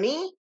for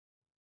me,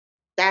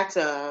 that's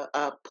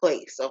a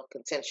place of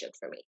contention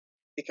for me.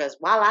 Because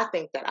while I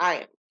think that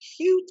I am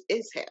cute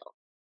as hell,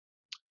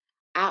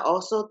 I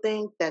also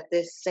think that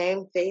this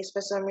same face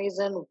for some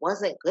reason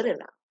wasn't good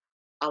enough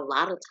a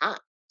lot of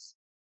times.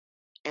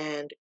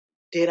 And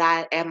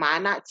am I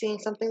not seeing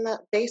something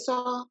that they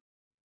saw?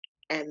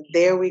 And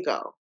there we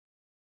go.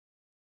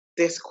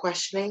 This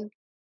questioning,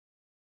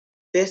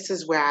 this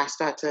is where I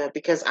start to,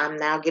 because I'm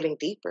now getting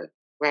deeper,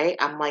 right?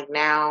 I'm like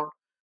now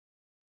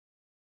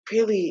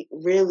really,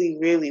 really,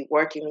 really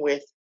working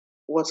with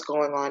what's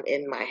going on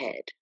in my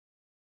head.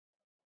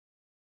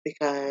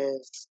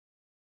 Because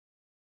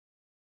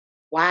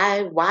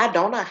why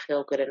don't I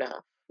feel good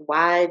enough?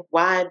 Why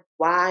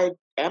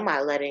am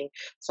I letting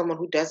someone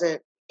who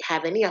doesn't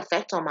have any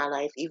effect on my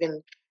life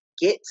even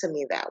get to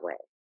me that way?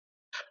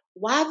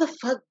 Why the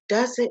fuck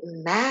does it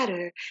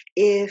matter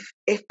if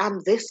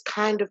I'm this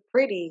kind of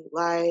pretty?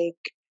 Like,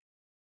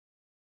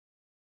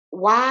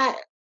 why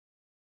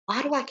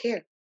do I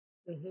care?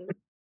 Mm-hmm.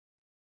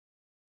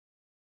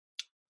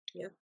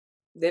 Yeah.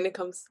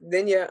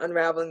 Then you're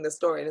unraveling the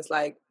story, and it's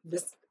like,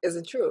 this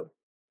isn't true.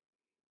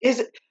 Is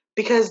it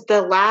because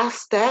the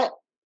last step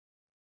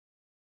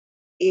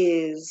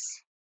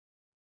is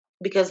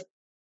because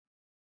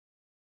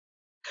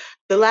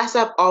the last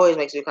step always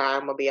makes me cry.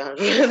 I'm gonna be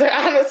 100%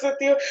 honest with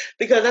you,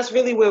 because that's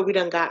really where we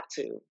done got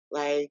to.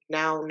 Like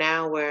now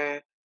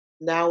we're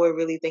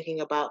really thinking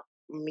about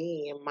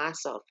me and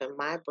myself and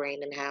my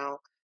brain, and how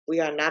we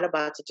are not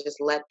about to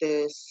just let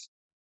this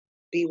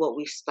be what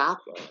we stop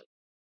at.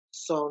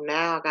 So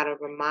now I gotta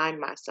remind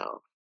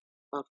myself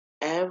of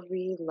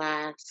every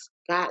last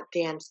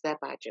goddamn step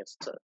I just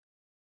took,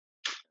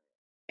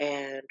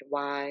 and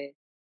why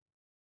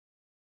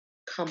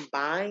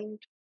combined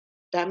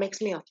that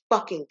makes me a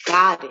fucking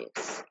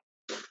goddess.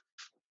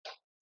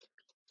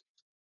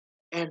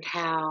 And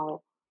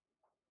how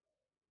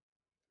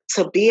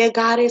to be a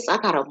goddess, I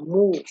gotta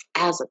move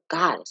as a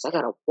goddess. I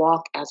gotta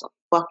walk as a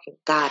fucking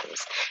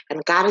goddess.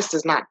 And goddess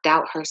does not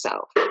doubt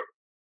herself.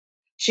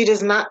 She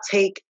does not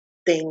take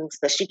things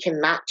that she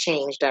cannot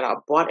change that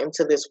are brought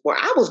into this world.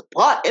 I was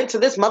brought into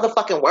this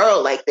motherfucking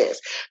world like this.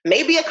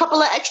 Maybe a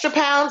couple of extra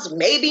pounds,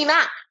 maybe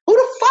not. Who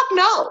the fuck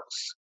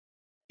knows?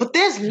 But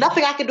there's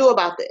nothing I can do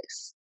about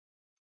this.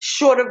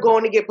 Short of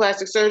going to get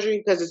plastic surgery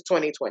because it's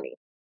 2020.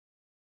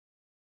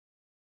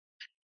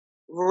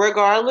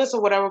 Regardless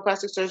of whatever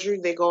plastic surgery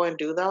they go and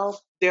do, though,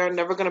 they're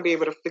never going to be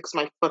able to fix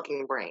my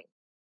fucking brain.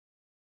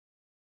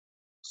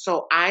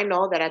 So I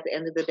know that at the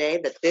end of the day,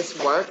 that this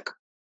work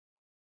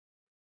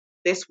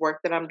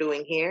that I'm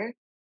doing here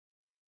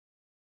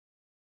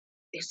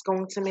is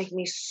going to make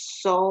me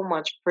so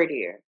much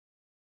prettier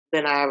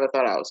than I ever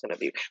thought I was going to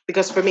be.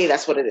 Because for me,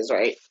 that's what it is,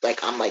 right?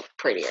 Like, I'm like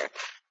prettier.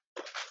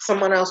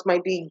 Someone else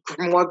might be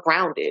more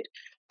grounded.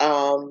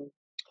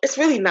 It's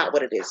really not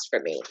what it is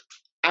for me.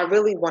 I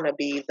really want to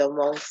be the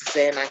most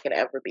zen I could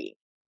ever be.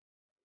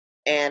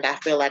 And I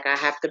feel like I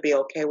have to be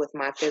okay with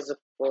my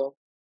physical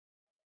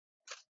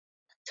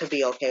to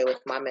be okay with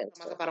my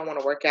mental. If I don't want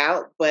to work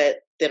out,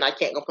 but then I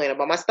can't complain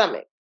about my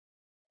stomach.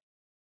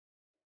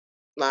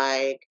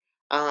 Like,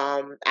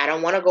 I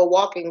don't want to go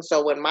walking,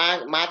 so when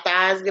my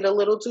thighs get a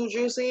little too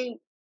juicy,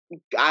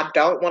 I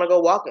don't want to go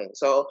walking.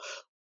 So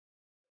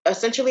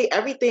essentially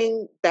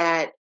everything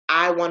that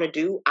I want to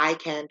do, I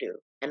can do.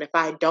 And if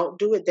I don't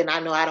do it, then I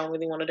know I don't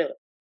really want to do it.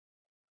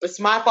 It's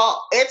my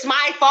fault. It's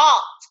my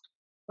fault.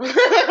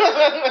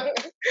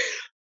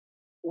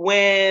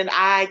 When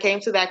I came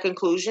to that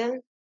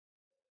conclusion,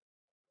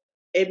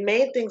 it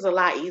made things a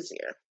lot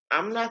easier.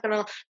 I'm not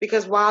gonna,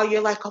 because while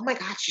you're like, oh my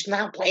God, she's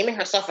not blaming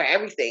herself for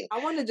everything. I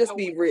want to just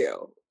be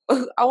real.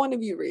 I want to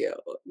be real,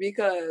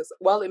 because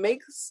while it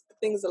makes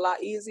things a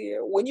lot easier,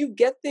 when you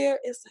get there,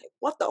 it's like,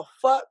 what the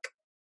fuck?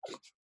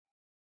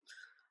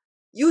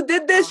 You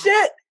did this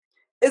shit?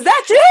 Is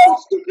that you?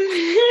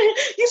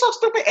 You're so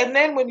stupid. And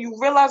then when you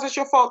realize it's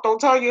your fault, don't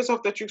tell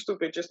yourself that you're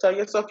stupid. Just tell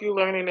yourself you're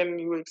learning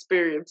and you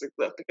experiencing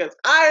stuff. Because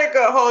I ain't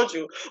gonna hold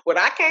you. When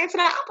I came to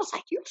that, I was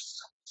like, you're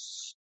so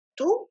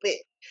stupid.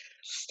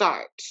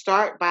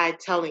 Start by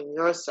telling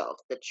yourself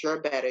that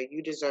you're better,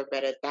 you deserve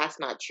better. That's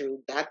not true.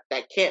 That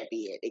can't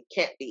be it. It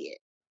can't be it.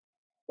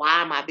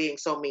 Why am I being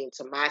so mean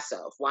to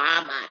myself? Why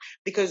am I?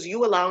 Because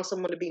you allowing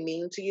someone to be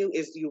mean to you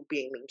is you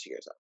being mean to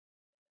yourself.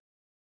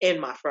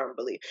 In my firm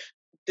belief.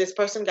 This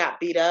person got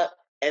beat up,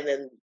 and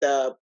then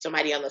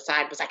somebody on the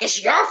side was like,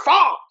 it's your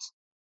fault.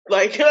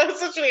 Like,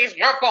 essentially, it's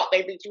your fault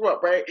they beat you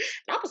up, right?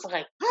 And I was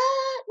like,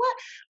 what?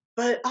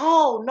 But,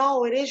 oh,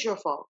 no, it is your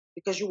fault.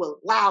 because you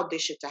allowed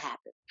this shit to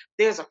happen.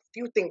 There's a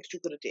few things you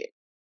could have did.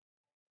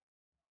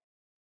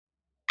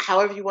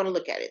 However you want to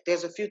look at it,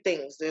 there's a few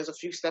things. There's a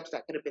few steps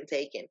that could have been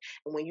taken.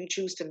 And when you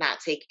choose to not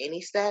take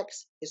any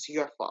steps, it's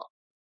your fault.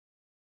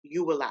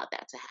 You allowed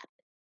that to happen.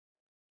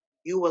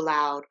 You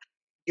allowed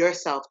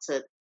yourself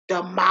to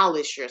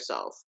demolish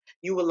yourself.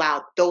 You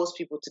allowed those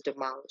people to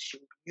demolish you.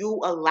 You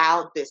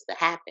allowed this to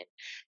happen.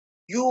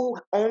 You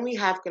only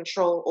have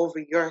control over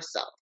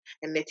yourself.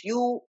 And if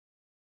you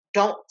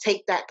don't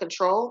take that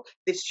control,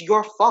 it's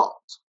your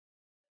fault.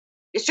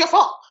 It's your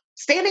fault.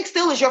 Standing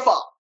still is your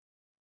fault.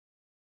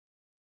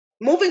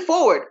 Moving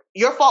forward,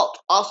 your fault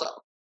also.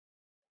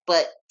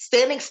 But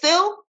standing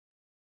still,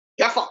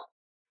 your fault.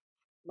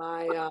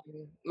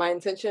 My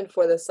intention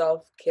for the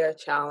self-care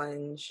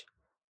challenge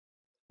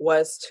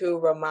was to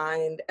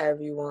remind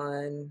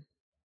everyone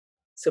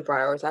to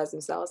prioritize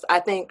themselves.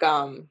 I think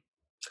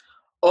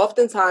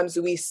oftentimes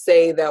we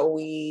say that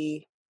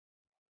we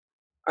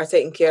are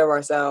taking care of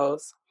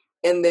ourselves,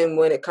 and then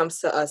when it comes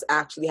to us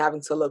actually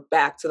having to look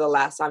back to the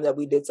last time that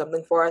we did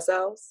something for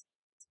ourselves,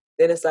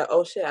 then it's like,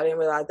 oh shit, I didn't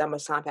realize that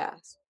much time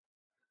passed.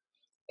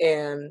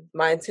 And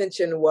my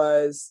intention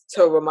was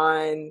to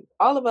remind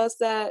all of us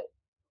that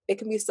it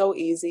can be so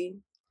easy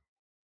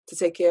to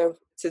take care of,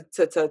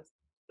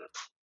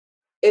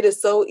 it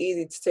is so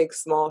easy to take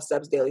small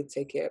steps daily to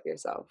take care of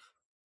yourself.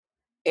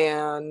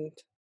 And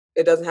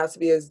it doesn't have to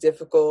be as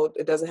difficult.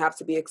 It doesn't have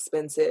to be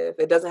expensive.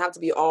 It doesn't have to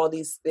be all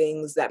these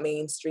things that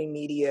mainstream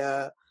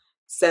media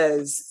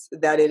says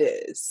that it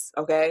is.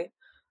 Okay.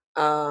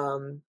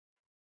 And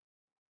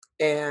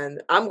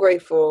I'm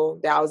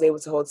grateful that I was able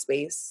to hold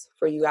space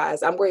for you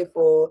guys. I'm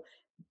grateful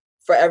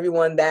for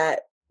everyone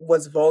that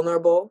was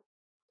vulnerable.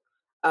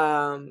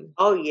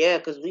 Oh yeah,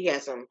 because we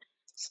had some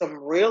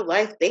real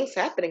life things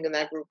happening in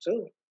that group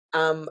too.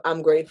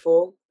 I'm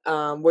grateful.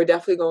 We're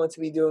definitely going to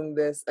be doing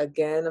this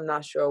again. I'm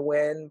not sure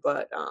when,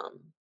 but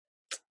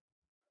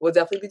we'll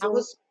definitely be doing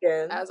this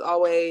again. As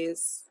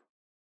always,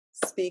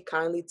 speak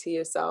kindly to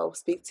yourself.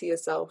 Speak to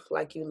yourself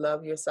like you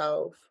love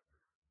yourself.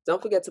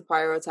 Don't forget to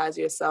prioritize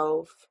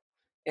yourself,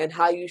 and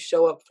how you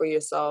show up for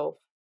yourself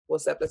will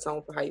set the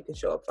tone for how you can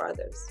show up for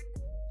others.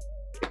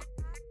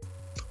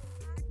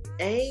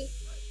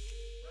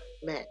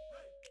 Amen.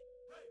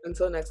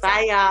 Until next time.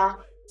 Bye, y'all.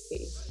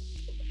 Peace.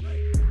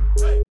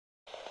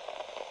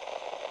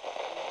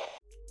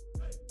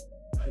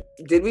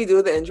 Did we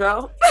do the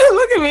intro?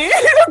 Look at me.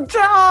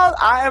 Child,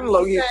 I am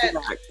low-key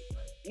back.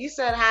 You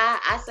said hi.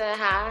 I said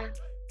hi.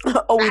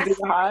 Oh, we did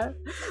hi?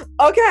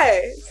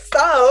 Okay,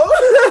 so,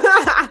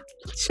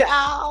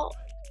 child,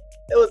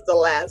 it was the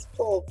last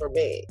pull for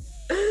me.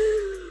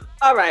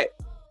 All right.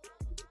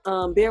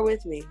 Bear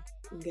with me,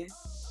 okay?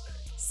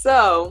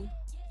 So,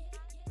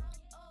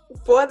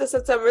 for the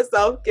September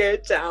Self-Care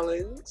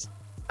Challenge,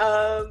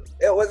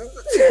 it was in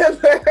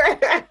September.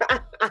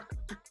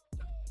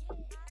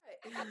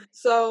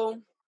 So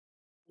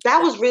that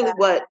was really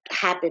what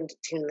happened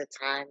in the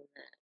time.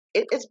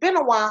 It's been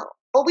a while,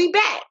 but we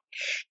back.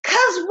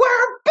 Cause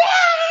we're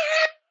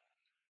back.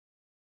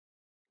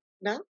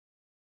 No?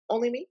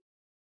 Only me?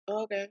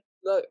 Okay.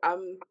 Look,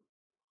 I'm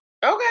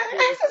okay.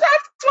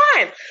 That's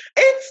fine.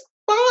 It's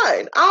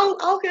fine.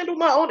 I'll handle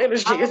my own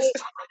energy.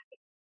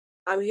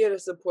 I'm here to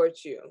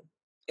support you.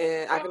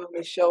 And I can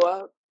only show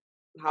up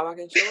how I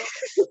can show up.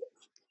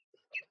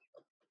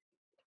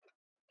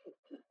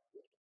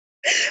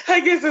 I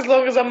guess as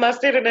long as I'm not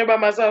standing there by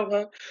myself,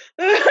 huh?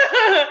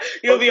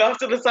 You'll be off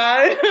to the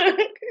side.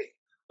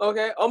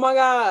 Okay. Oh my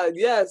God.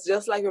 Yes.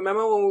 Just like,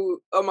 remember when we,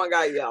 oh my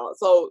God, y'all.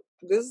 So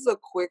this is a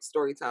quick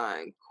story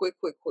time. Quick.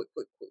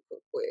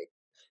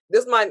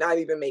 This might not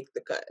even make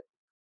the cut.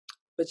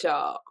 But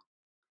y'all,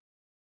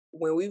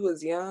 when we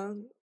was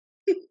young,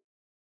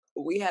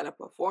 we had a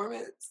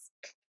performance.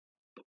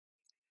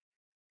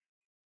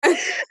 I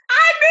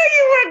knew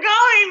you were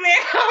going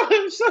there.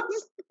 I'm so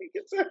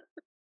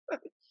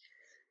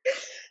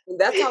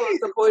That's how I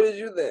supported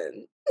you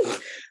then.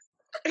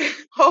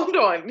 Hold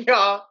on,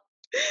 y'all.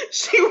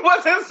 She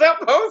wasn't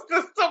supposed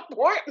to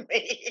support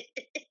me.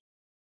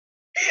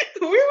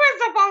 We were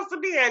supposed to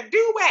be a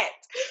duet.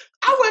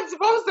 I wasn't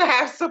supposed to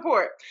have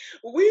support.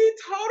 We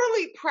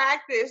totally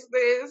practiced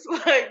this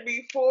like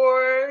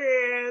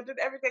beforehand and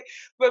everything.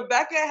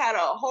 Rebecca had a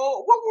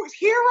whole what was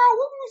Hero?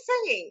 What were we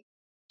singing?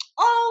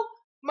 Oh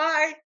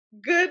my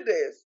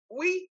goodness.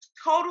 We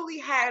totally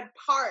had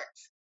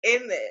parts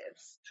in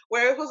this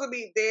where it was supposed to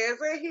be there's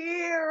a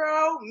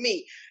hero,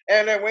 me.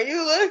 And then when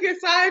you look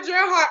inside your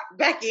heart,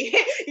 Becky,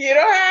 you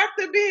don't have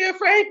to be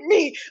afraid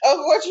me of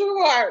what you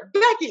are.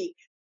 Becky,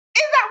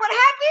 is that what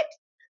happened?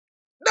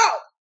 No,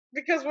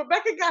 because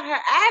Rebecca got her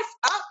ass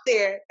up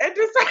there and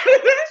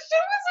decided that she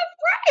was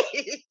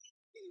afraid.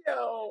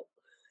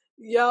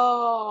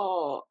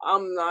 Yo,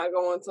 I'm not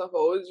going to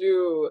hold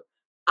you.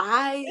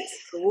 I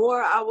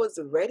swore I was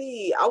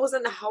ready. I was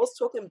in the house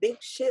talking big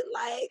shit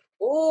like,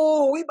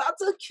 oh, we about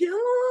to kill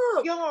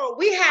him. Yo,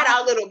 we had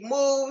our little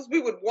moves.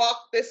 We would walk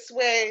this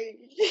way,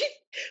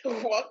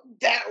 walk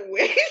that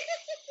way.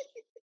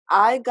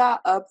 I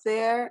got up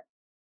there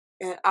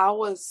and I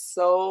was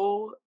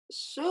so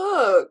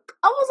shook.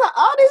 I was like,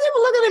 oh, these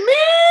people looking at me.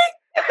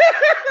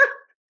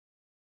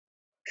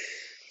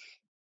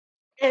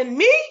 And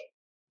me,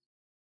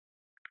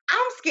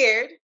 I'm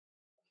scared,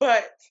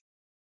 but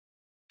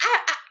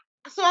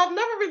so I've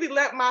never really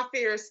let my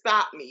fears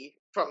stop me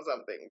from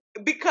something.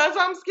 Because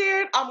I'm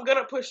scared, I'm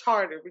gonna push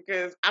harder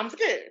because I'm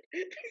scared.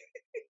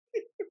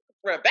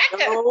 Rebecca.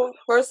 No,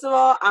 first of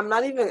all, I'm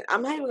not even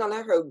gonna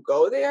let her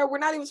go there. We're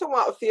not even talking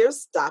about fear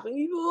stopping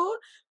people.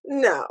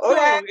 No,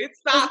 okay. No, it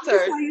stopped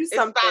her.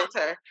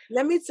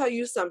 Let me tell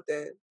you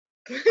something.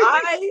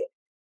 I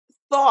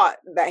thought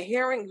that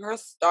hearing her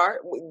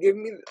start would give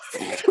me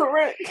the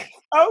strength.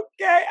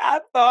 Okay, I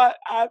thought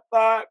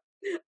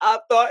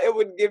it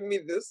would give me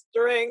the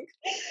strength.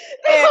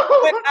 And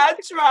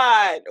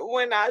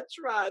when I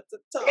tried to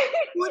talk,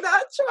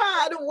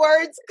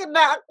 words could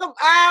not come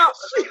out.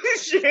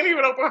 She didn't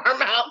even open her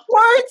mouth.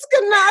 Words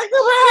could not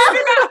come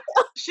out.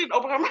 She didn't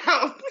open her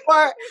mouth.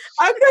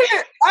 I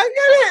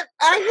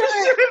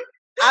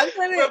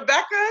couldn't.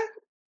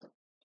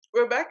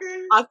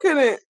 Rebecca. I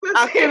couldn't.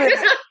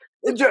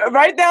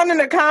 Write down in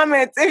the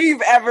comments if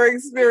you've ever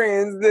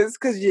experienced this,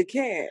 because you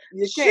can't.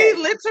 She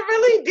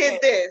literally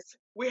did this.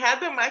 We had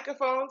the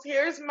microphones.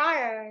 Here's my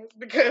ass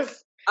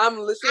because I'm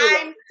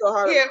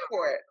here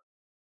for it.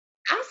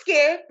 I'm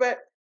scared, but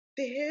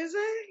there's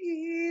a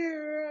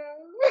hero.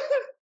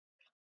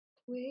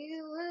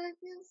 We look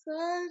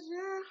inside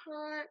your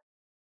heart.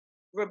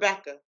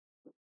 Rebecca.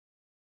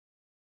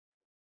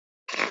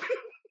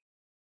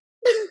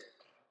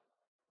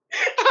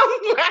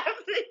 I'm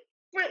laughing,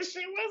 but she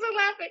wasn't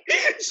laughing.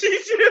 She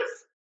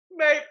just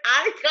made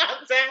eye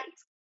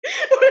contact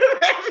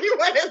with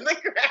everyone in the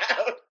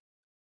crowd.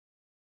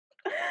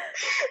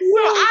 So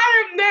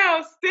I am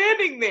now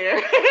standing there.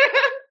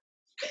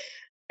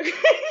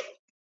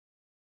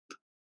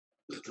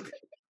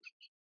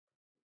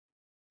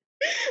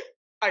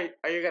 Are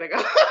you gonna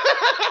go?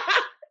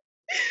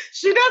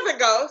 She doesn't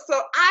go,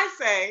 so I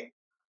say,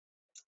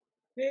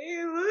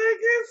 hey, look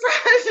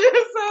inside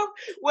yourself.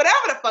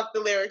 Whatever the fuck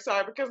the lyrics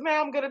are, because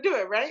now I'm gonna do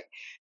it, right?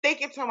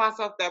 Thinking to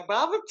myself that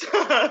by the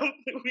time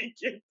we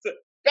get to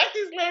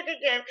Becky's lyric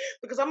again,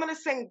 because I'm gonna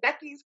sing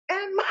Becky's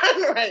and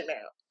mine right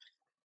now.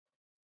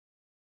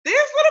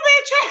 This little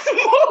bitch has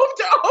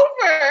moved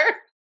over.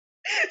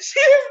 She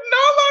is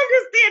no longer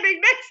standing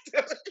next to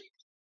me.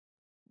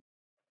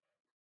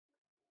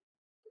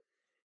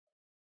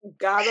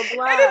 Gotta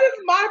black. And it is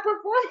my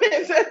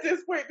performance at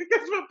this point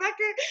because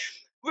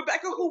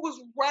Rebecca, who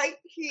was right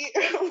here,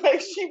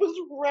 like she was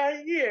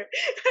right here,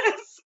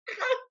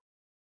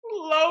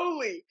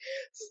 slowly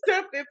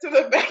stepped into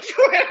the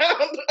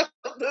background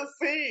of the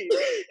scene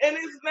and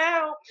is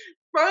now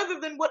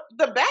further than what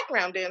the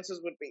background dancers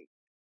would be.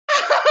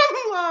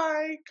 I'm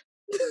like,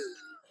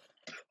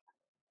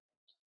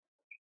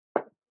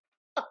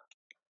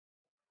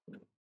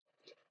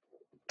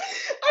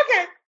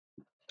 okay,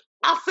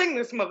 I'll sing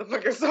this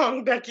motherfucking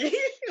song, Becky.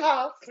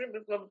 I'll sing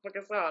this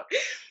motherfucking song.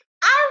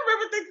 I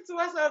remember thinking to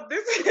myself,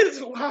 this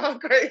is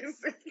wild crazy.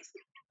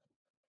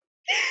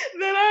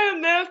 Then I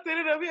am now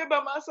sitting up here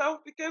by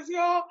myself because,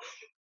 y'all,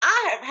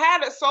 I have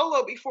had a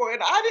solo before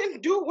and I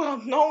didn't do well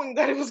knowing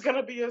that it was going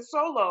to be a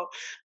solo.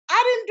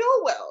 I didn't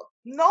do well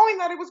knowing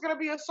that it was going to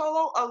be a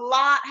solo. A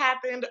lot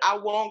happened. I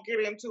won't get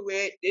into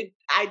it.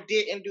 I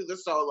didn't do the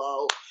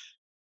solo.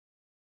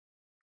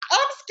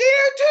 I'm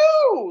scared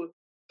too.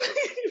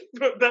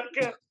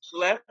 Rebecca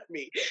left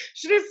me.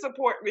 She didn't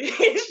support me.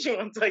 She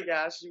won't tell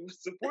y'all she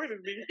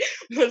supported me.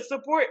 But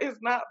support is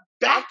not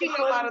backing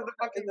a lot of the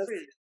fucking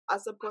scene. I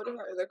supported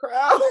her in the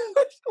crowd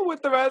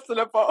with the rest of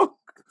the folks.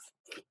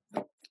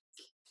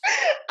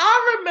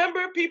 I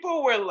remember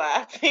people were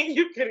laughing.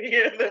 You could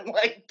hear them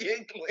like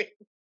giggling.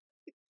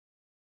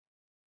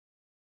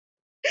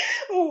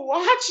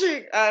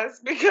 Watching us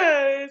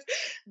because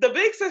the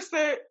big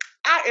sister,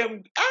 I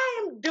am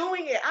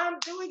doing it. I'm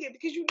doing it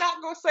because you're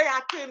not gonna say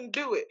I couldn't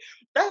do it.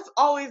 That's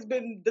always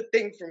been the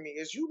thing for me,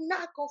 is you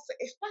not gonna say,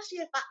 especially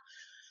if I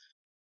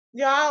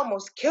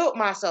almost killed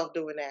myself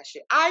doing that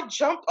shit. I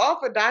jumped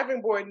off a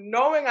diving board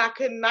knowing I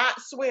could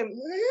not swim,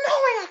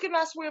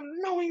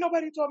 knowing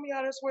nobody told me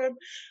how to swim.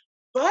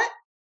 But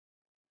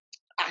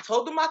I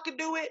told them I could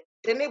do it.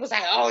 Then they was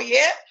like, oh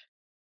yeah?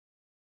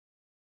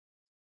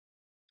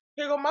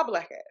 Here go my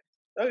black ass.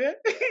 Okay?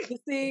 You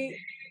see,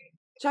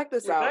 check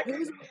this out.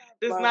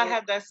 Does not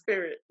have that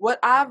spirit. What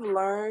I've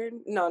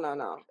learned, no.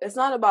 It's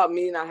not about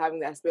me not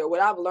having that spirit.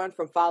 What I've learned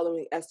from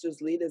following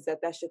Esther's lead is that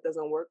shit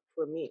doesn't work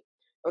for me.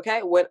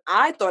 Okay? When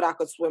I thought I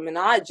could swim and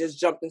I just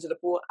jumped into the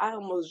pool, I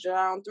almost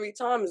drowned 3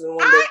 times in one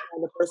day. I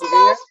almost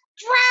drowned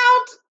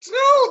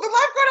too. The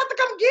lifeguard had to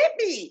come get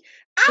me.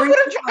 I would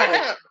have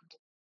drowned.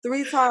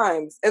 3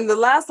 times. And the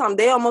last time,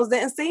 they almost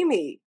didn't see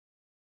me.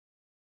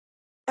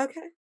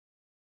 Okay?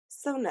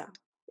 So no,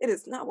 it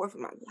is not worth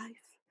my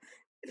life.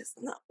 It is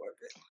not worth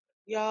it.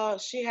 Y'all,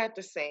 she had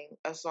to sing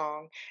a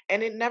song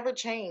and it never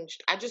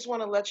changed. I just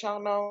want to let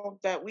y'all know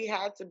that I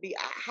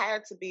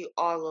had to be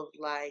all of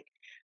like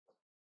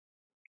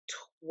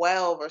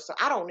 12 or so.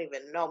 I don't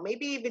even know.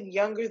 Maybe even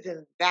younger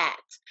than that.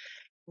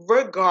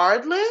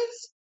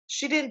 Regardless,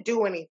 She didn't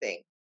do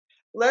anything.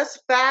 Let's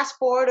fast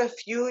forward a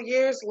few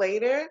years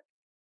later.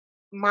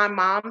 My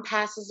mom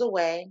passes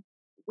away.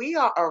 We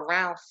are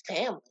around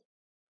family.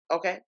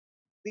 Okay?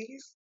 We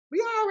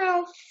are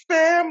around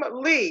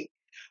family.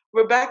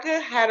 Rebecca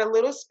had a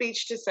little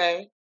speech to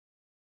say,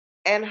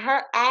 and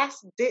her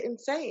ass didn't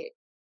say it.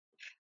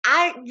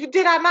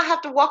 Did I not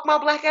have to walk my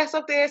black ass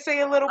up there and say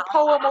a little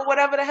poem or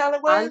whatever the hell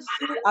it was?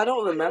 Honestly, I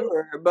don't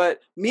remember, but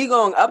me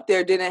going up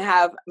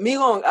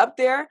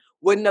there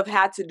wouldn't have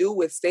had to do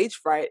with stage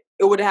fright.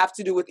 It would have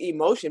to do with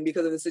emotion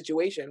because of the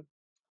situation.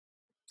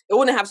 It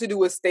wouldn't have to do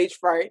with stage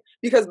fright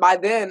because by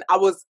then I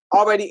was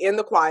already in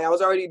the choir. I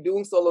was already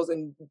doing solos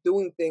and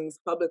doing things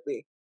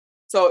publicly.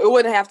 So it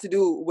wouldn't have to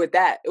do with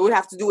that. It would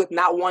have to do with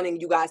not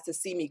wanting you guys to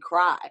see me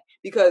cry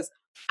because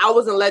I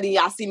wasn't letting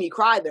y'all see me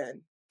cry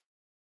then.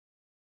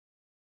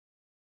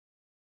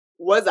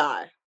 Was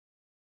I?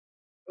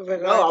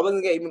 No, I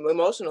wasn't getting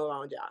emotional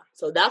around y'all.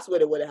 So that's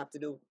what it would have to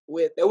do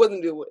with. It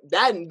wasn't do with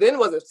that. Then it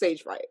wasn't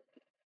stage fright.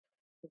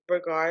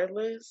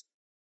 Regardless,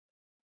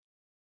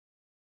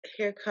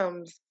 here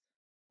comes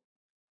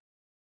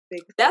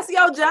big. That's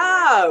your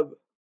job.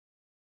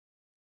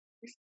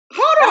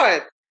 Hold on.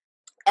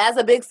 As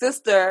a big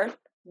sister,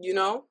 you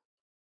know.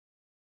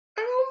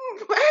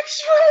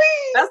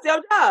 Actually, that's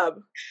your job.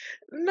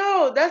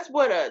 No, that's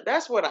what I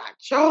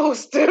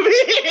chose to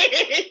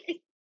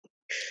be.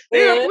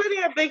 There are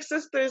plenty of big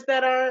sisters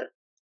that are,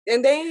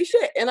 and they ain't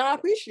shit, and I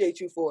appreciate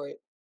you for it.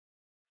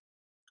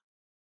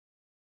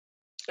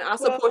 And I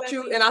support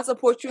you, and I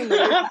support you in the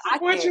ways that I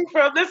can. You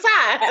from the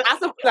side.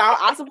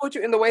 I support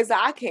you in the ways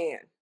that I can.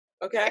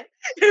 Okay,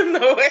 in the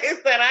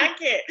ways that I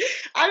can.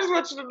 I just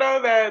want you to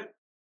know that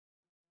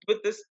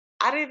with this,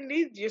 I didn't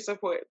need your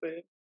support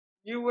then.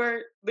 You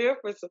weren't there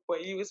for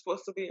support. You were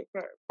supposed to be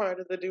a part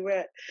of the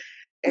duet,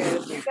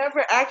 and you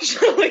never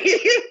actually.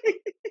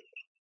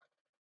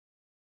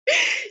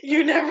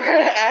 You never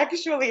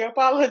actually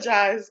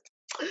apologized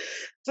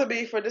to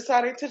me for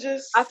deciding to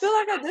just. I feel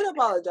like I did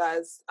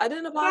apologize. I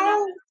didn't apologize.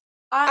 No,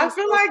 I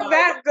feel so like sorry.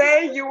 That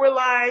day you were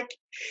like,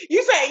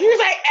 you say Esther.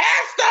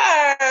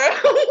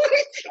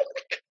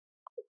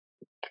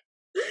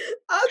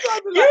 I was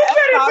talking you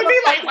said it to me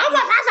like, what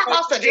was I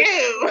supposed to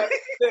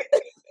do?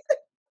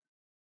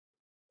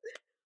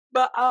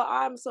 But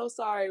I'm so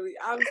sorry.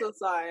 I'm so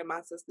sorry,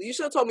 my sister. You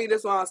should have told me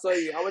this when I saw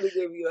you. I would have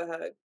given you a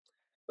hug.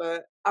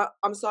 But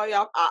I'm sorry.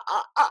 I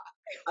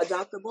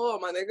dropped the ball,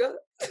 my nigga.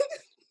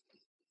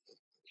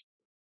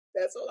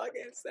 That's all I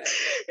can say.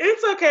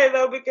 It's okay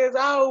though, because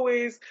I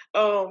always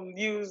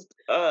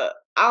I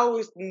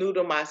always knew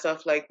to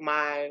myself like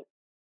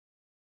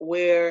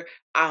where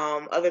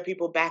other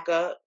people back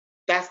up.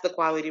 That's the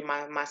quality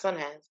my son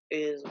has,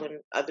 is when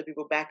other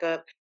people back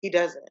up, he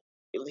doesn't.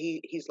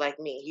 He's like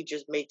me. He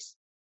just makes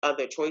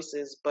other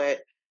choices,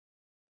 but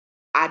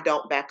I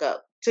don't back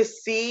up. To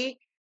see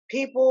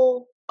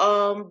people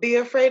be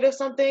afraid of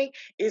something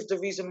is the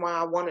reason why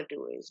I want to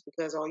do it. Is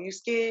because, are you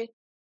scared?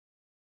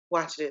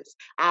 Watch this.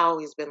 I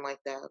always been like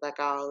that. Like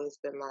I always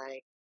been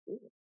like, ooh,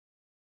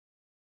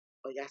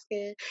 oh, y'all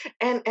scared?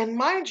 And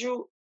mind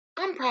you,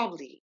 I'm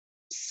probably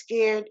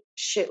scared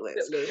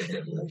shitless.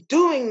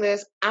 Doing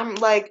this, I'm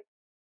like,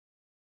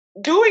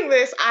 oh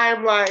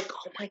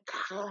my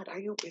God, are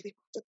you really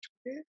about to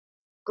do this?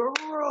 Girl,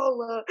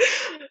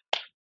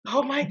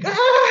 oh my God.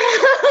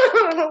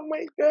 Oh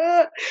my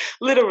God.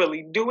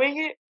 Literally doing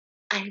it,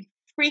 I'm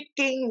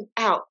freaking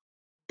out.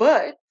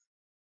 But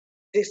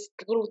this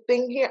little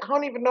thing here, I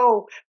don't even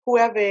know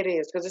whoever it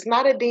is, because it's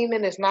not a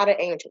demon, it's not an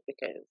angel,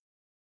 because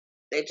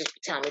they just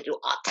be telling me to do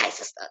all types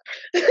of stuff.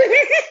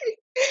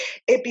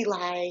 It'd be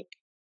like,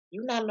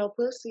 you not no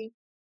pussy.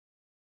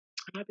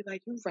 And I'd be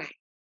like, you right.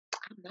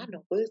 I'm not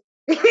no pussy.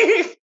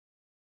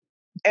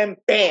 And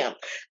bam,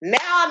 now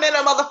I'm in a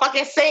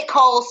motherfucking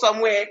sinkhole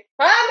somewhere,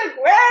 trying to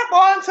grab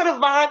onto the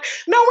vine,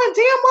 knowing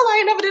damn well I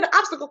ain't never did an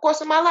obstacle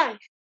course in my life.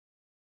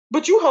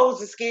 But you hoes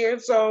are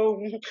scared,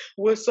 so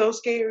we're so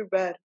scared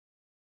about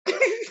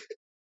it.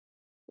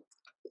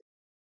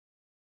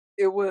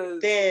 It was.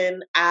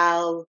 Then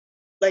I'll,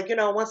 like,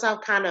 once I've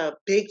kind of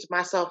bigged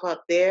myself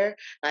up there,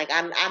 like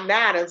I'm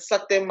not and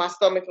sucked in my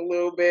stomach a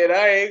little bit.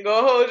 I ain't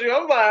gonna hold you.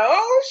 I'm like,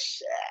 oh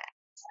shit,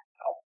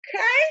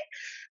 okay.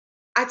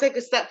 I take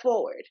a step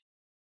forward.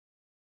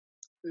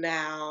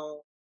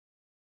 Now,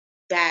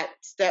 that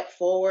step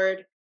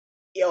forward,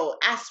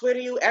 I swear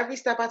to you, every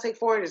step I take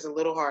forward is a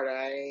little harder.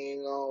 I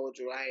ain't gonna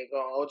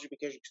hold you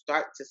because you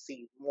start to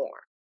see more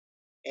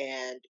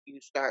and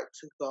you start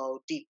to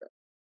go deeper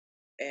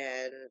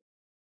and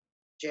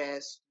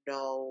just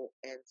know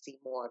and see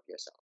more of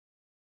yourself.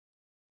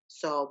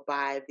 So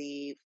by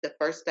the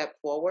first step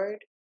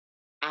forward,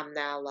 I'm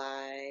now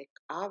like,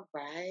 all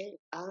right,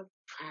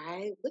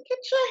 look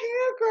at your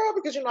hair, girl,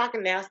 because I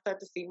can now start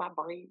to see my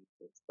braids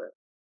and stuff.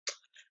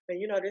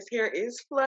 And this hair is fluffy.